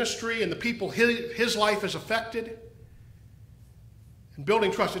his ministry and the people his life has affected and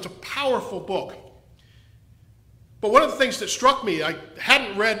building trust. It's a powerful book. But one of the things that struck me, I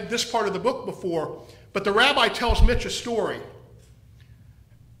hadn't read this part of the book before, but the rabbi tells Mitch a story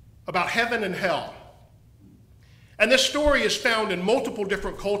about heaven and hell. And this story is found in multiple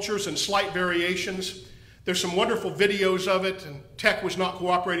different cultures and slight variations. There's some wonderful videos of it, and tech was not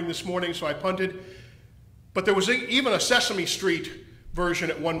cooperating this morning, so I punted. But there was even a Sesame Street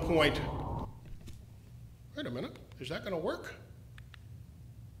version at one point. Wait a minute, is that going to work?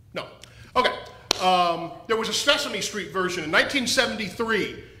 No. Okay. There was a Sesame Street version in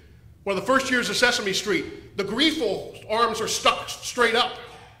 1973. One of the first years of Sesame Street. The Greefel arms are stuck straight up,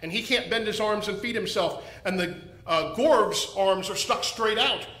 and he can't bend his arms and feed himself. And the Gorv's arms are stuck straight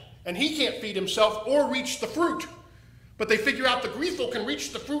out, and he can't feed himself or reach the fruit. But they figure out the Greefel can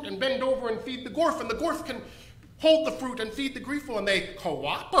reach the fruit and bend over and feed the Gorf, and the Gorf can hold the fruit and feed the Greefel, and they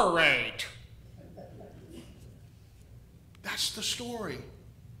cooperate. That's the story.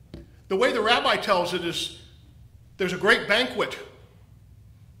 The way the rabbi tells it is there's a great banquet.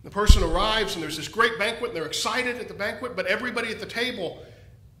 The person arrives, and there's this great banquet, and they're excited at the banquet, but everybody at the table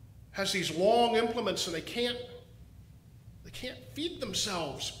has these long implements, and they can't feed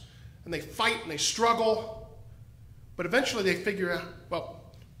themselves. And they fight and they struggle. But eventually they figure out,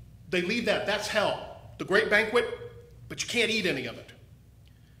 well, they leave that. That's hell. The great banquet, but you can't eat any of it.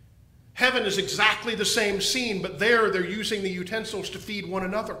 Heaven is exactly the same scene, but there they're using the utensils to feed one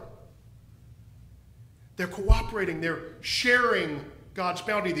another. They're cooperating. They're sharing God's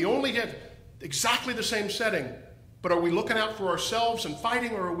bounty. They only have exactly the same setting, But are we looking out for ourselves and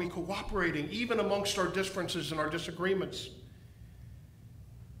fighting, or are we cooperating even amongst our differences and our disagreements?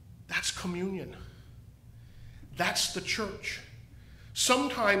 That's communion. That's the church.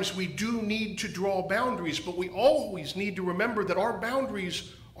 Sometimes we do need to draw boundaries, but we always need to remember that our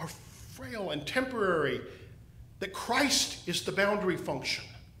boundaries are frail and temporary, that Christ is the boundary function,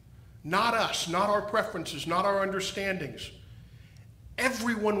 not us, not our preferences, not our understandings.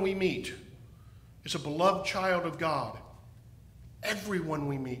 Everyone we meet is a beloved child of God. Everyone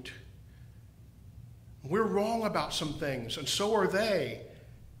we meet. We're wrong about some things, and so are they.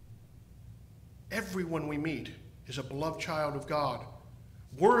 Everyone we meet is a beloved child of God,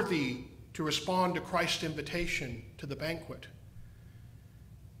 worthy to respond to Christ's invitation to the banquet.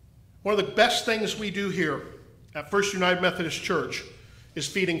 One of the best things we do here at First United Methodist Church is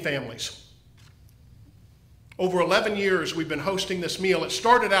feeding families. Over 11 years, we've been hosting this meal. It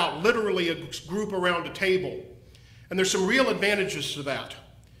started out literally a group around a table, and there's some real advantages to that.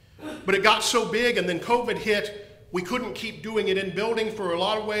 But it got so big, and then COVID hit, we couldn't keep doing it in building for a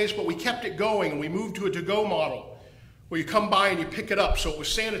lot of ways, but we kept it going, and we moved to a to-go model, where you come by and you pick it up, so it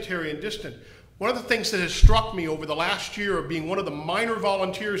was sanitary and distant. One of the things that has struck me over the last year of being one of the minor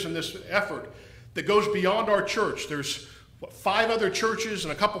volunteers in this effort that goes beyond our church, there's 5 other churches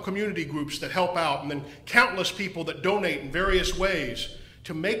and a couple community groups that help out, and then countless people that donate in various ways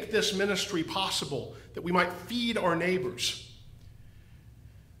to make this ministry possible, that we might feed our neighbors.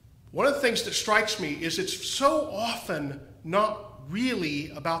 One of the things that strikes me is it's so often not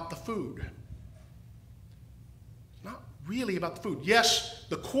really about the food. Not really about the food. Yes,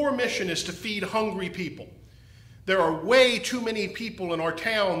 the core mission is to feed hungry people. There are way too many people in our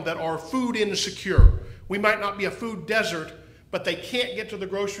town that are food insecure. We might not be a food desert, but they can't get to the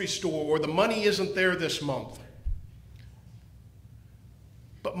grocery store, or the money isn't there this month.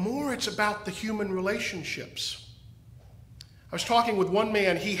 But more, it's about the human relationships. I was talking with one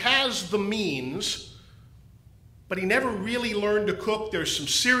man. He has the means, but he never really learned to cook. There's some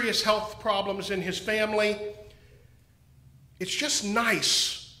serious health problems in his family. It's just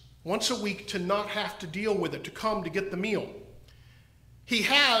nice once a week to not have to deal with it, to come to get the meal. He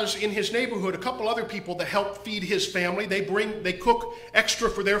has in his neighborhood a couple other people that help feed his family. They cook extra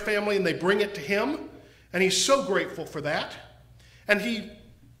for their family and they bring it to him, and he's so grateful for that. And he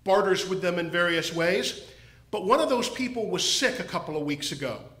barters with them in various ways. But one of those people was sick a couple of weeks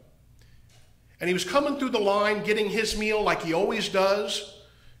ago, and he was coming through the line getting his meal like he always does,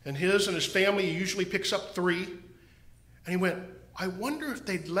 and his family, he usually picks up 3. And he went, I wonder if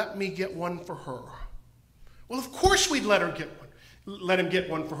they'd let me get one for her. Well, of course we'd let him get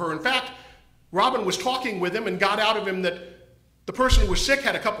one for her. In fact, Robin was talking with him and got out of him that the person who was sick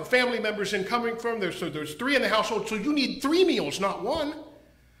had a couple family members in coming from there, so there's 3 in the household, so you need 3 meals, not 1.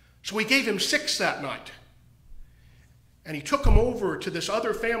 So we gave him 6 that night. And he took them over to this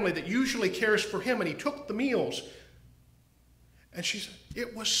other family that usually cares for him, and he took the meals. And she said,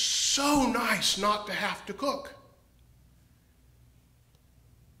 it was so nice not to have to cook.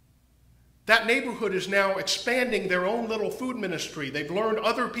 That neighborhood is now expanding their own little food ministry. They've learned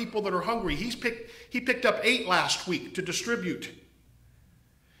other people that are hungry. He picked up 8 last week to distribute.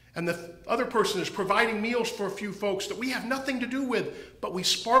 And the other person is providing meals for a few folks that we have nothing to do with, but we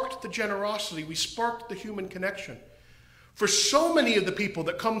sparked the generosity. We sparked the human connection. For so many of the people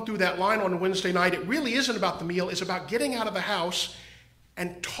that come through that line on a Wednesday night, it really isn't about the meal. It's about getting out of the house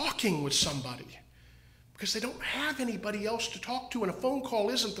and talking with somebody, because they don't have anybody else to talk to, and a phone call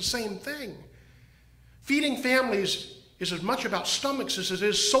isn't the same thing. Feeding families is as much about stomachs as it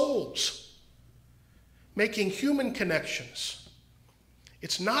is souls. Making human connections.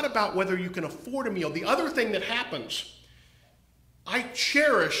 It's not about whether you can afford a meal. The other thing that happens, I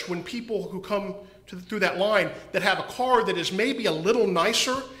cherish when people who come through that line that have a car that is maybe a little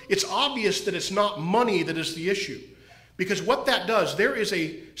nicer. It's obvious that it's not money that is the issue. Because what that does, there is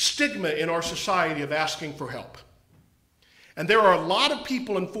a stigma in our society of asking for help. And there are a lot of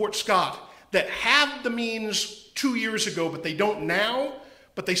people in Fort Scott that have the means 2 years ago, but they don't now,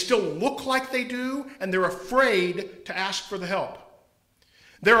 but they still look like they do, and they're afraid to ask for the help.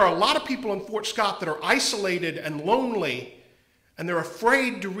 There are a lot of people in Fort Scott that are isolated and lonely, and they're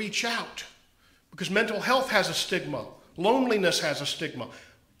afraid to reach out because mental health has a stigma. Loneliness has a stigma.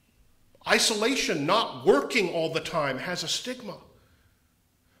 Isolation, not working all the time, has a stigma.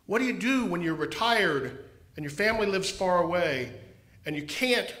 What do you do when you're retired and your family lives far away and you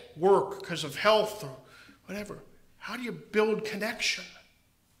can't work because of health or whatever? How do you build connection?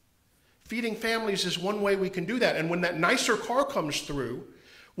 Feeding families is one way we can do that. And when that nicer car comes through,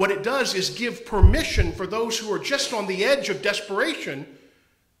 what it does is give permission for those who are just on the edge of desperation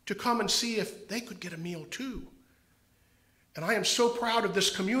to come and see if they could get a meal too. And I am so proud of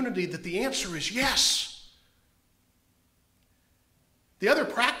this community that the answer is yes. The other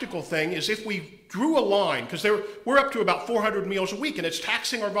practical thing is if we drew a line, because we're up to about 400 meals a week, and it's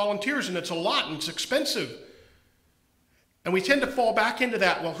taxing our volunteers, and it's a lot, and it's expensive. And we tend to fall back into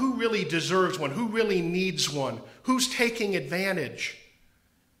that, well, who really deserves one? Who really needs one? Who's taking advantage?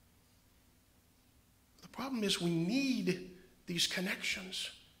 The problem is we need these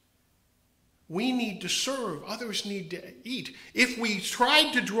connections. We need to serve. Others need to eat. If we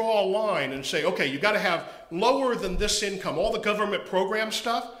tried to draw a line and say, okay, you've got to have lower than this income, all the government program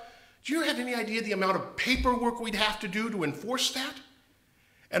stuff, do you have any idea the amount of paperwork we'd have to do to enforce that?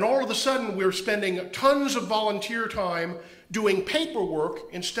 And all of a sudden, we're spending tons of volunteer time doing paperwork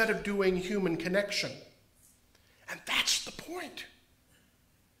instead of doing human connection. And that's the point.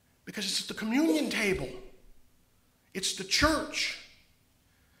 Because it's the communion table. It's the church.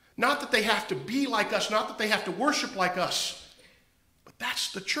 Not that they have to be like us, not that they have to worship like us, but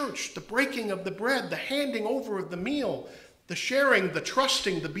that's the church, the breaking of the bread, the handing over of the meal, the sharing, the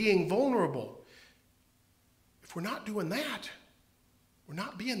trusting, the being vulnerable. If we're not doing that, we're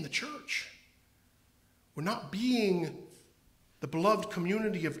not being the church. We're not being the beloved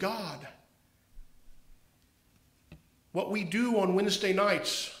community of God. What we do on Wednesday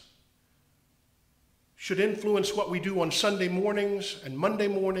nights should influence what we do on Sunday mornings and Monday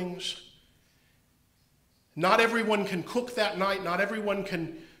mornings. Not everyone can cook that night, not everyone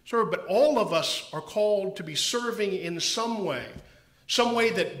can serve, but all of us are called to be serving in some way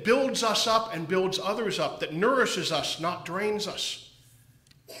that builds us up and builds others up, that nourishes us, not drains us.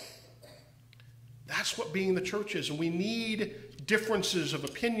 That's what being the church is, and we need differences of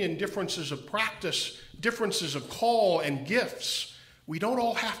opinion, differences of practice, differences of call and gifts. We don't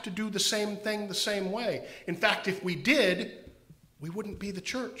all have to do the same thing the same way. In fact, if we did, we wouldn't be the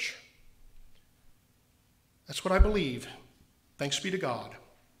church. That's what I believe. Thanks be to God.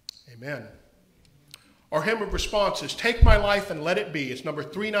 Amen. Our hymn of response is "Take My Life and Let It Be." It's number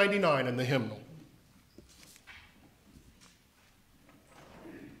 399 in the hymnal.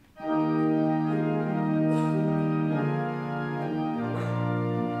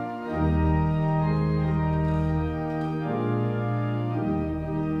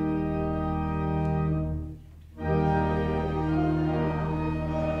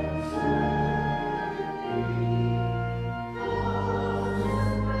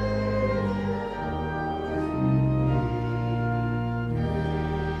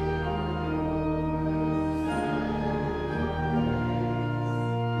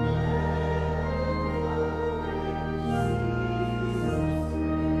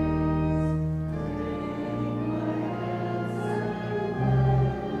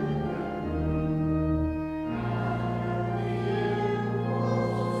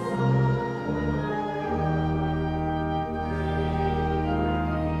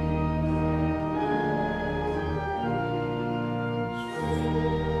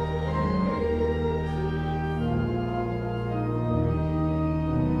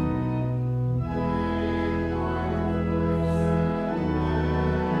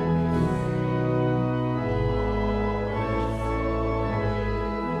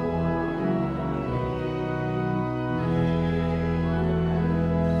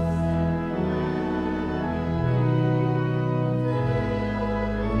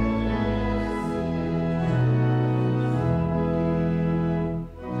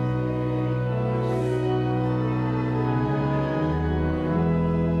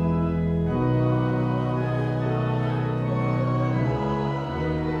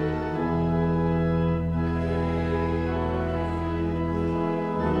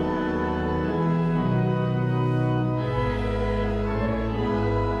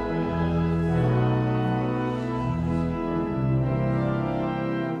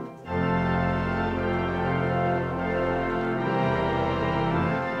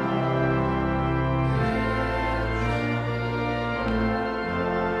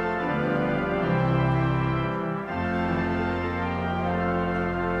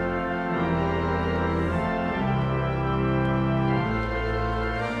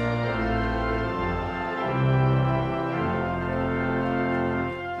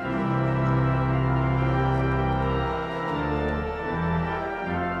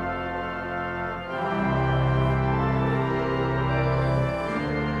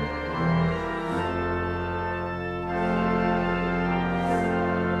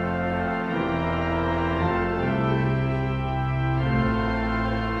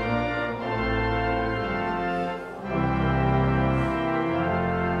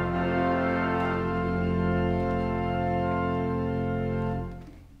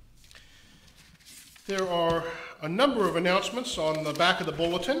 There are a number of announcements on the back of the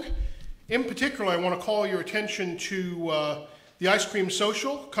bulletin. In particular, I want to call your attention to the Ice Cream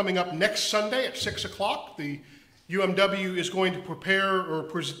Social coming up next Sunday at 6 o'clock. The UMW is going to prepare or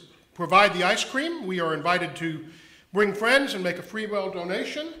provide the ice cream. We are invited to bring friends and make a free will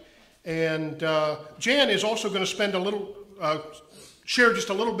donation. And Jan is also going to share just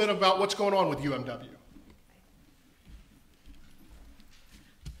a little bit about what's going on with UMW.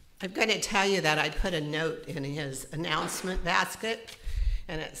 I'm going to tell you that I put a note in his announcement basket,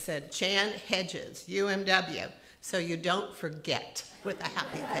 and it said, Jan Hedges, UMW, so you don't forget, with a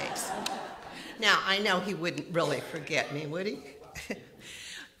happy face. Now, I know he wouldn't really forget me, would he?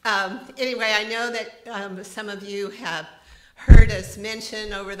 Anyway, I know that some of you have heard us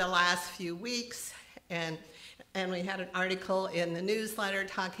mention over the last few weeks, and we had an article in the newsletter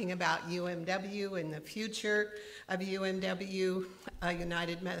talking about UMW and the future of UMW,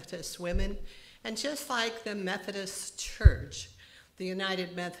 United Methodist Women. And just like the Methodist Church, the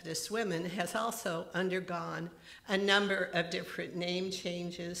United Methodist Women has also undergone a number of different name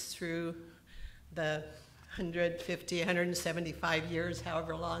changes through the 150, 175 years,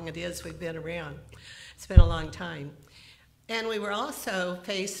 however long it is we've been around. It's been a long time. And we were also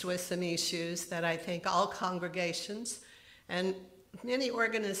faced with some issues that I think all congregations and many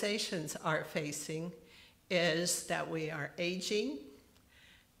organizations are facing, is that we are aging,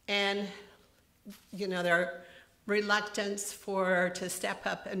 and their reluctance to step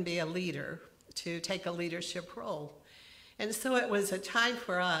up and be a leader, to take a leadership role. And so it was a time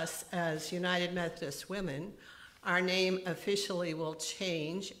for us as United Methodist Women. Our name officially will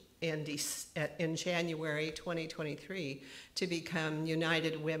change in January 2023 to become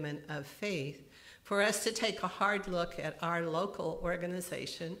United Women of Faith, for us to take a hard look at our local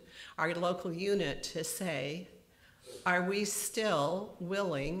organization, our local unit, to say, are we still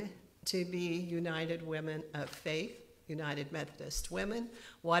willing to be United Women of Faith, United Methodist Women,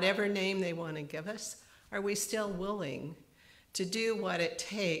 whatever name they want to give us? Are we still willing to do what it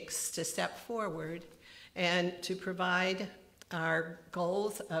takes to step forward and to provide our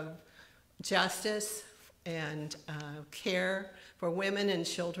goals of justice and care for women and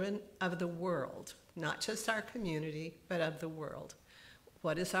children of the world, not just our community, but of the world?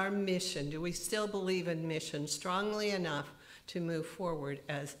 What is our mission? Do we still believe in mission strongly enough to move forward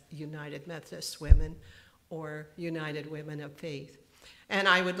as United Methodist Women or United Women of Faith? And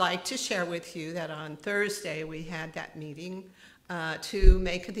I would like to share with you that on Thursday we had that meeting to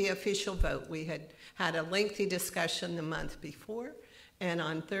make the official vote. We had a lengthy discussion the month before, and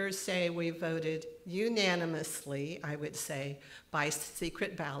on Thursday we voted unanimously, I would say, by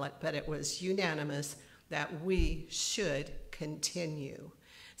secret ballot, but it was unanimous that we should continue.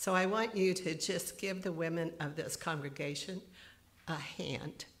 So I want you to just give the women of this congregation a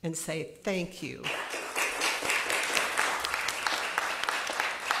hand and say thank you.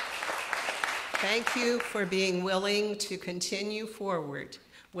 Thank you for being willing to continue forward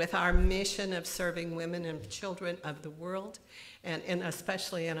with our mission of serving women and children of the world, and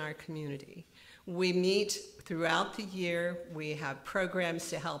especially in our community. We meet throughout the year. We have programs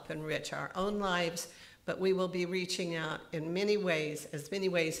to help enrich our own lives, but we will be reaching out in many ways as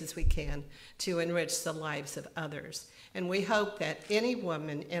we can, to enrich the lives of others. And we hope that any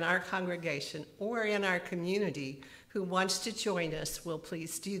woman in our congregation or in our community who wants to join us will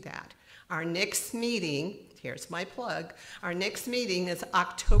please do that. Our next meeting, here's my plug, our next meeting is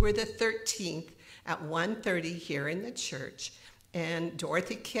October the 13th at 1:30 here in the church. And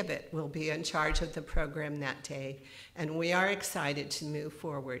Dorothy Kibbitt will be in charge of the program that day. And we are excited to move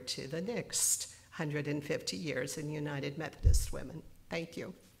forward to the next 150 years in United Methodist Women. Thank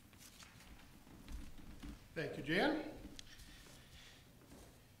you. Thank you, Jan.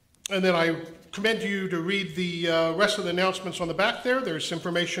 And then I commend you to read the rest of the announcements on the back there. There's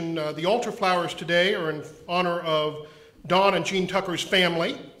information. The altar flowers today are in honor of Don and Jean Tucker's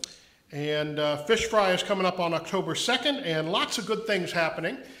family. And fish fry is coming up on October 2nd, and lots of good things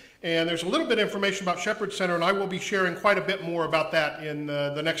happening. And there's a little bit of information about Shepherd Center, and I will be sharing quite a bit more about that in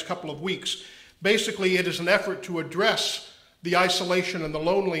the next couple of weeks. Basically, it is an effort to address the isolation and the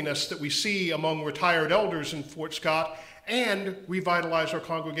loneliness that we see among retired elders in Fort Scott, and revitalize our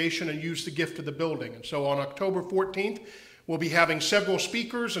congregation and use the gift of the building. And so on October 14th, we'll be having several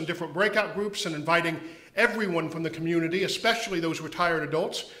speakers and different breakout groups, and inviting everyone from the community, especially those retired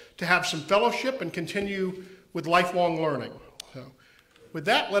adults, to have some fellowship and continue with lifelong learning. So with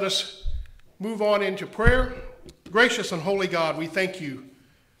that, let us move on into prayer. Gracious and holy God, we thank you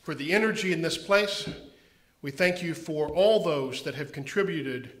for the energy in this place. We thank you for all those that have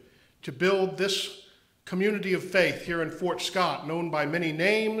contributed to build this community of faith here in Fort Scott, known by many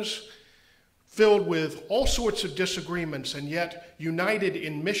names, filled with all sorts of disagreements, and yet united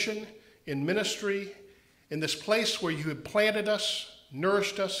in mission, in ministry, in this place where you have planted us,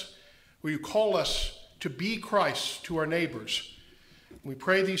 nourished us, where you call us to be Christ to our neighbors. We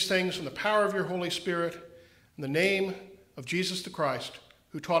pray these things in the power of your Holy Spirit, in the name of Jesus the Christ,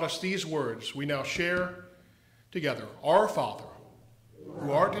 who taught us these words we now share together. Our Father,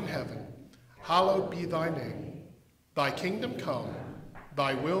 who art in heaven, hallowed be thy name. Thy kingdom come,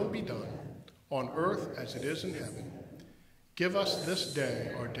 thy will be done, on earth as it is in heaven. Give us this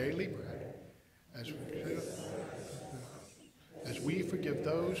day our daily bread, as we forgive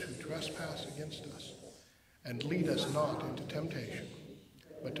those who trespass against us. And lead us not into temptation,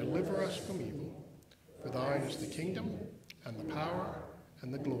 but deliver us from evil. For thine is the kingdom, and the power,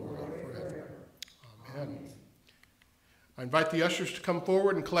 and the glory forever. Amen. I invite the ushers to come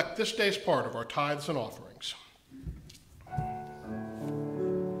forward and collect this day's part of our tithes and offerings.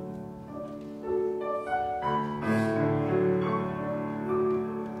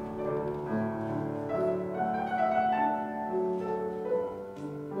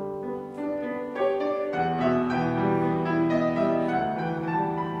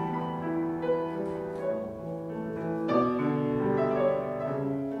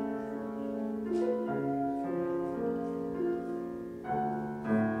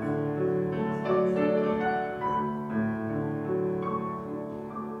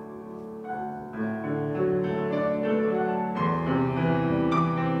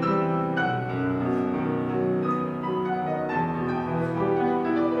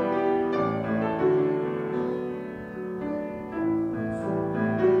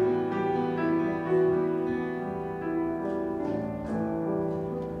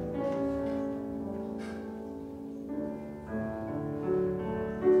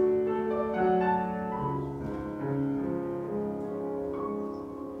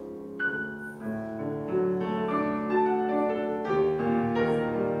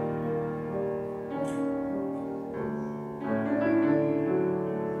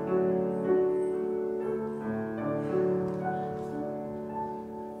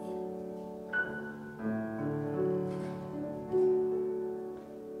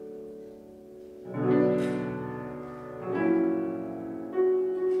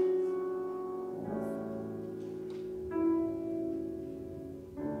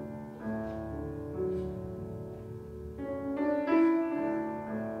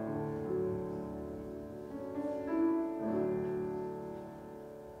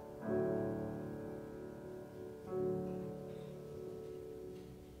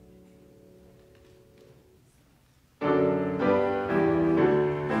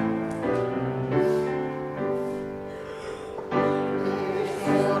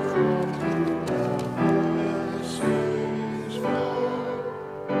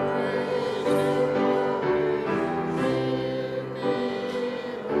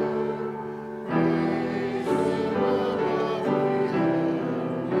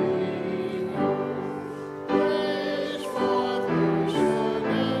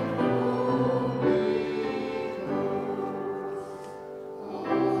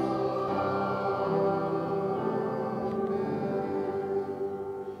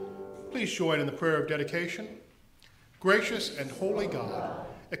 Please join in the prayer of dedication. Gracious and holy God,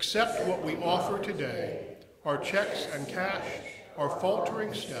 accept what we offer today, our checks and cash, our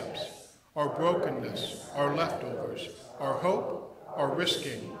faltering steps, our brokenness, our leftovers, our hope, our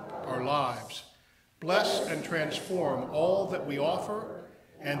risking, our lives. Bless and transform all that we offer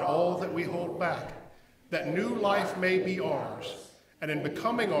and all that we hold back, that new life may be ours, and in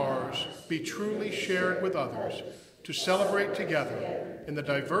becoming ours, be truly shared with others, to celebrate together in the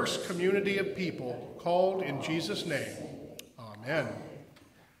diverse community of people called in Jesus' name. Amen.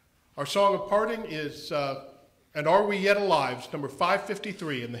 Our song of parting is, And Are We Yet Alive, number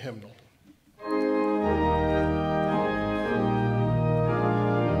 553 in the hymnal.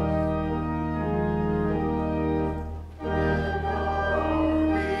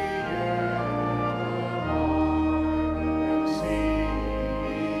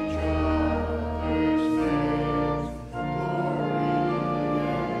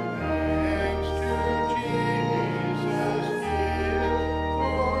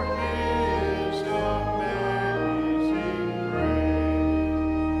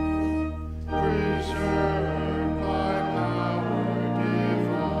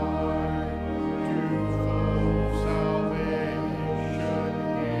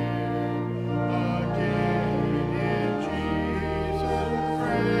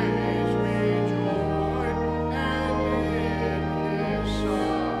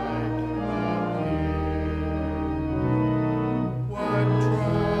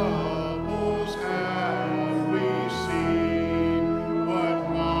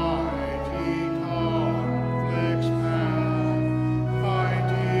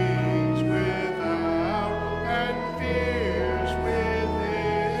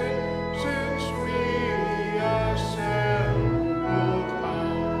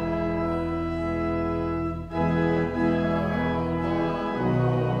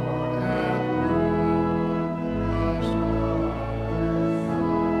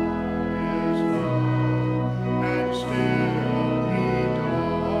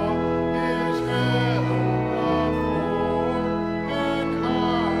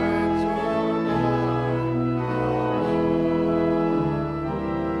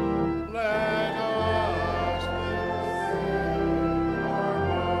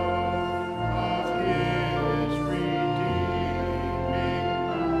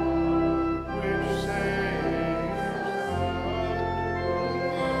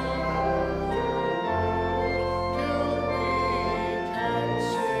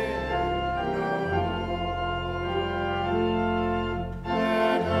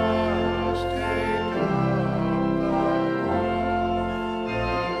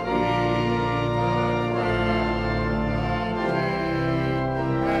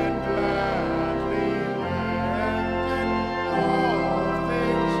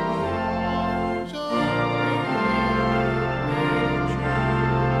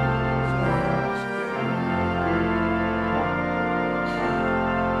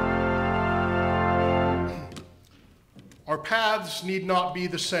 paths need not be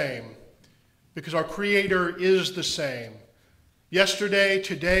the same because our Creator is the same. Yesterday,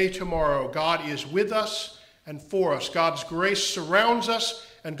 today, tomorrow, God is with us and for us. God's grace surrounds us,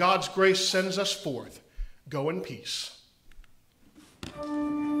 and God's grace sends us forth. Go in peace.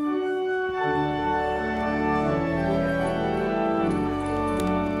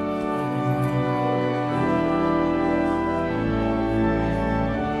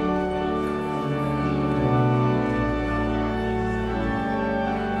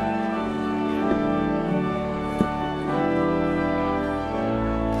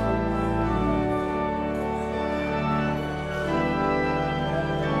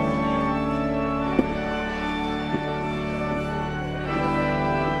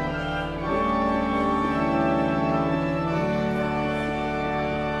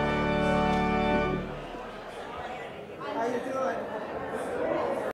 How you doing?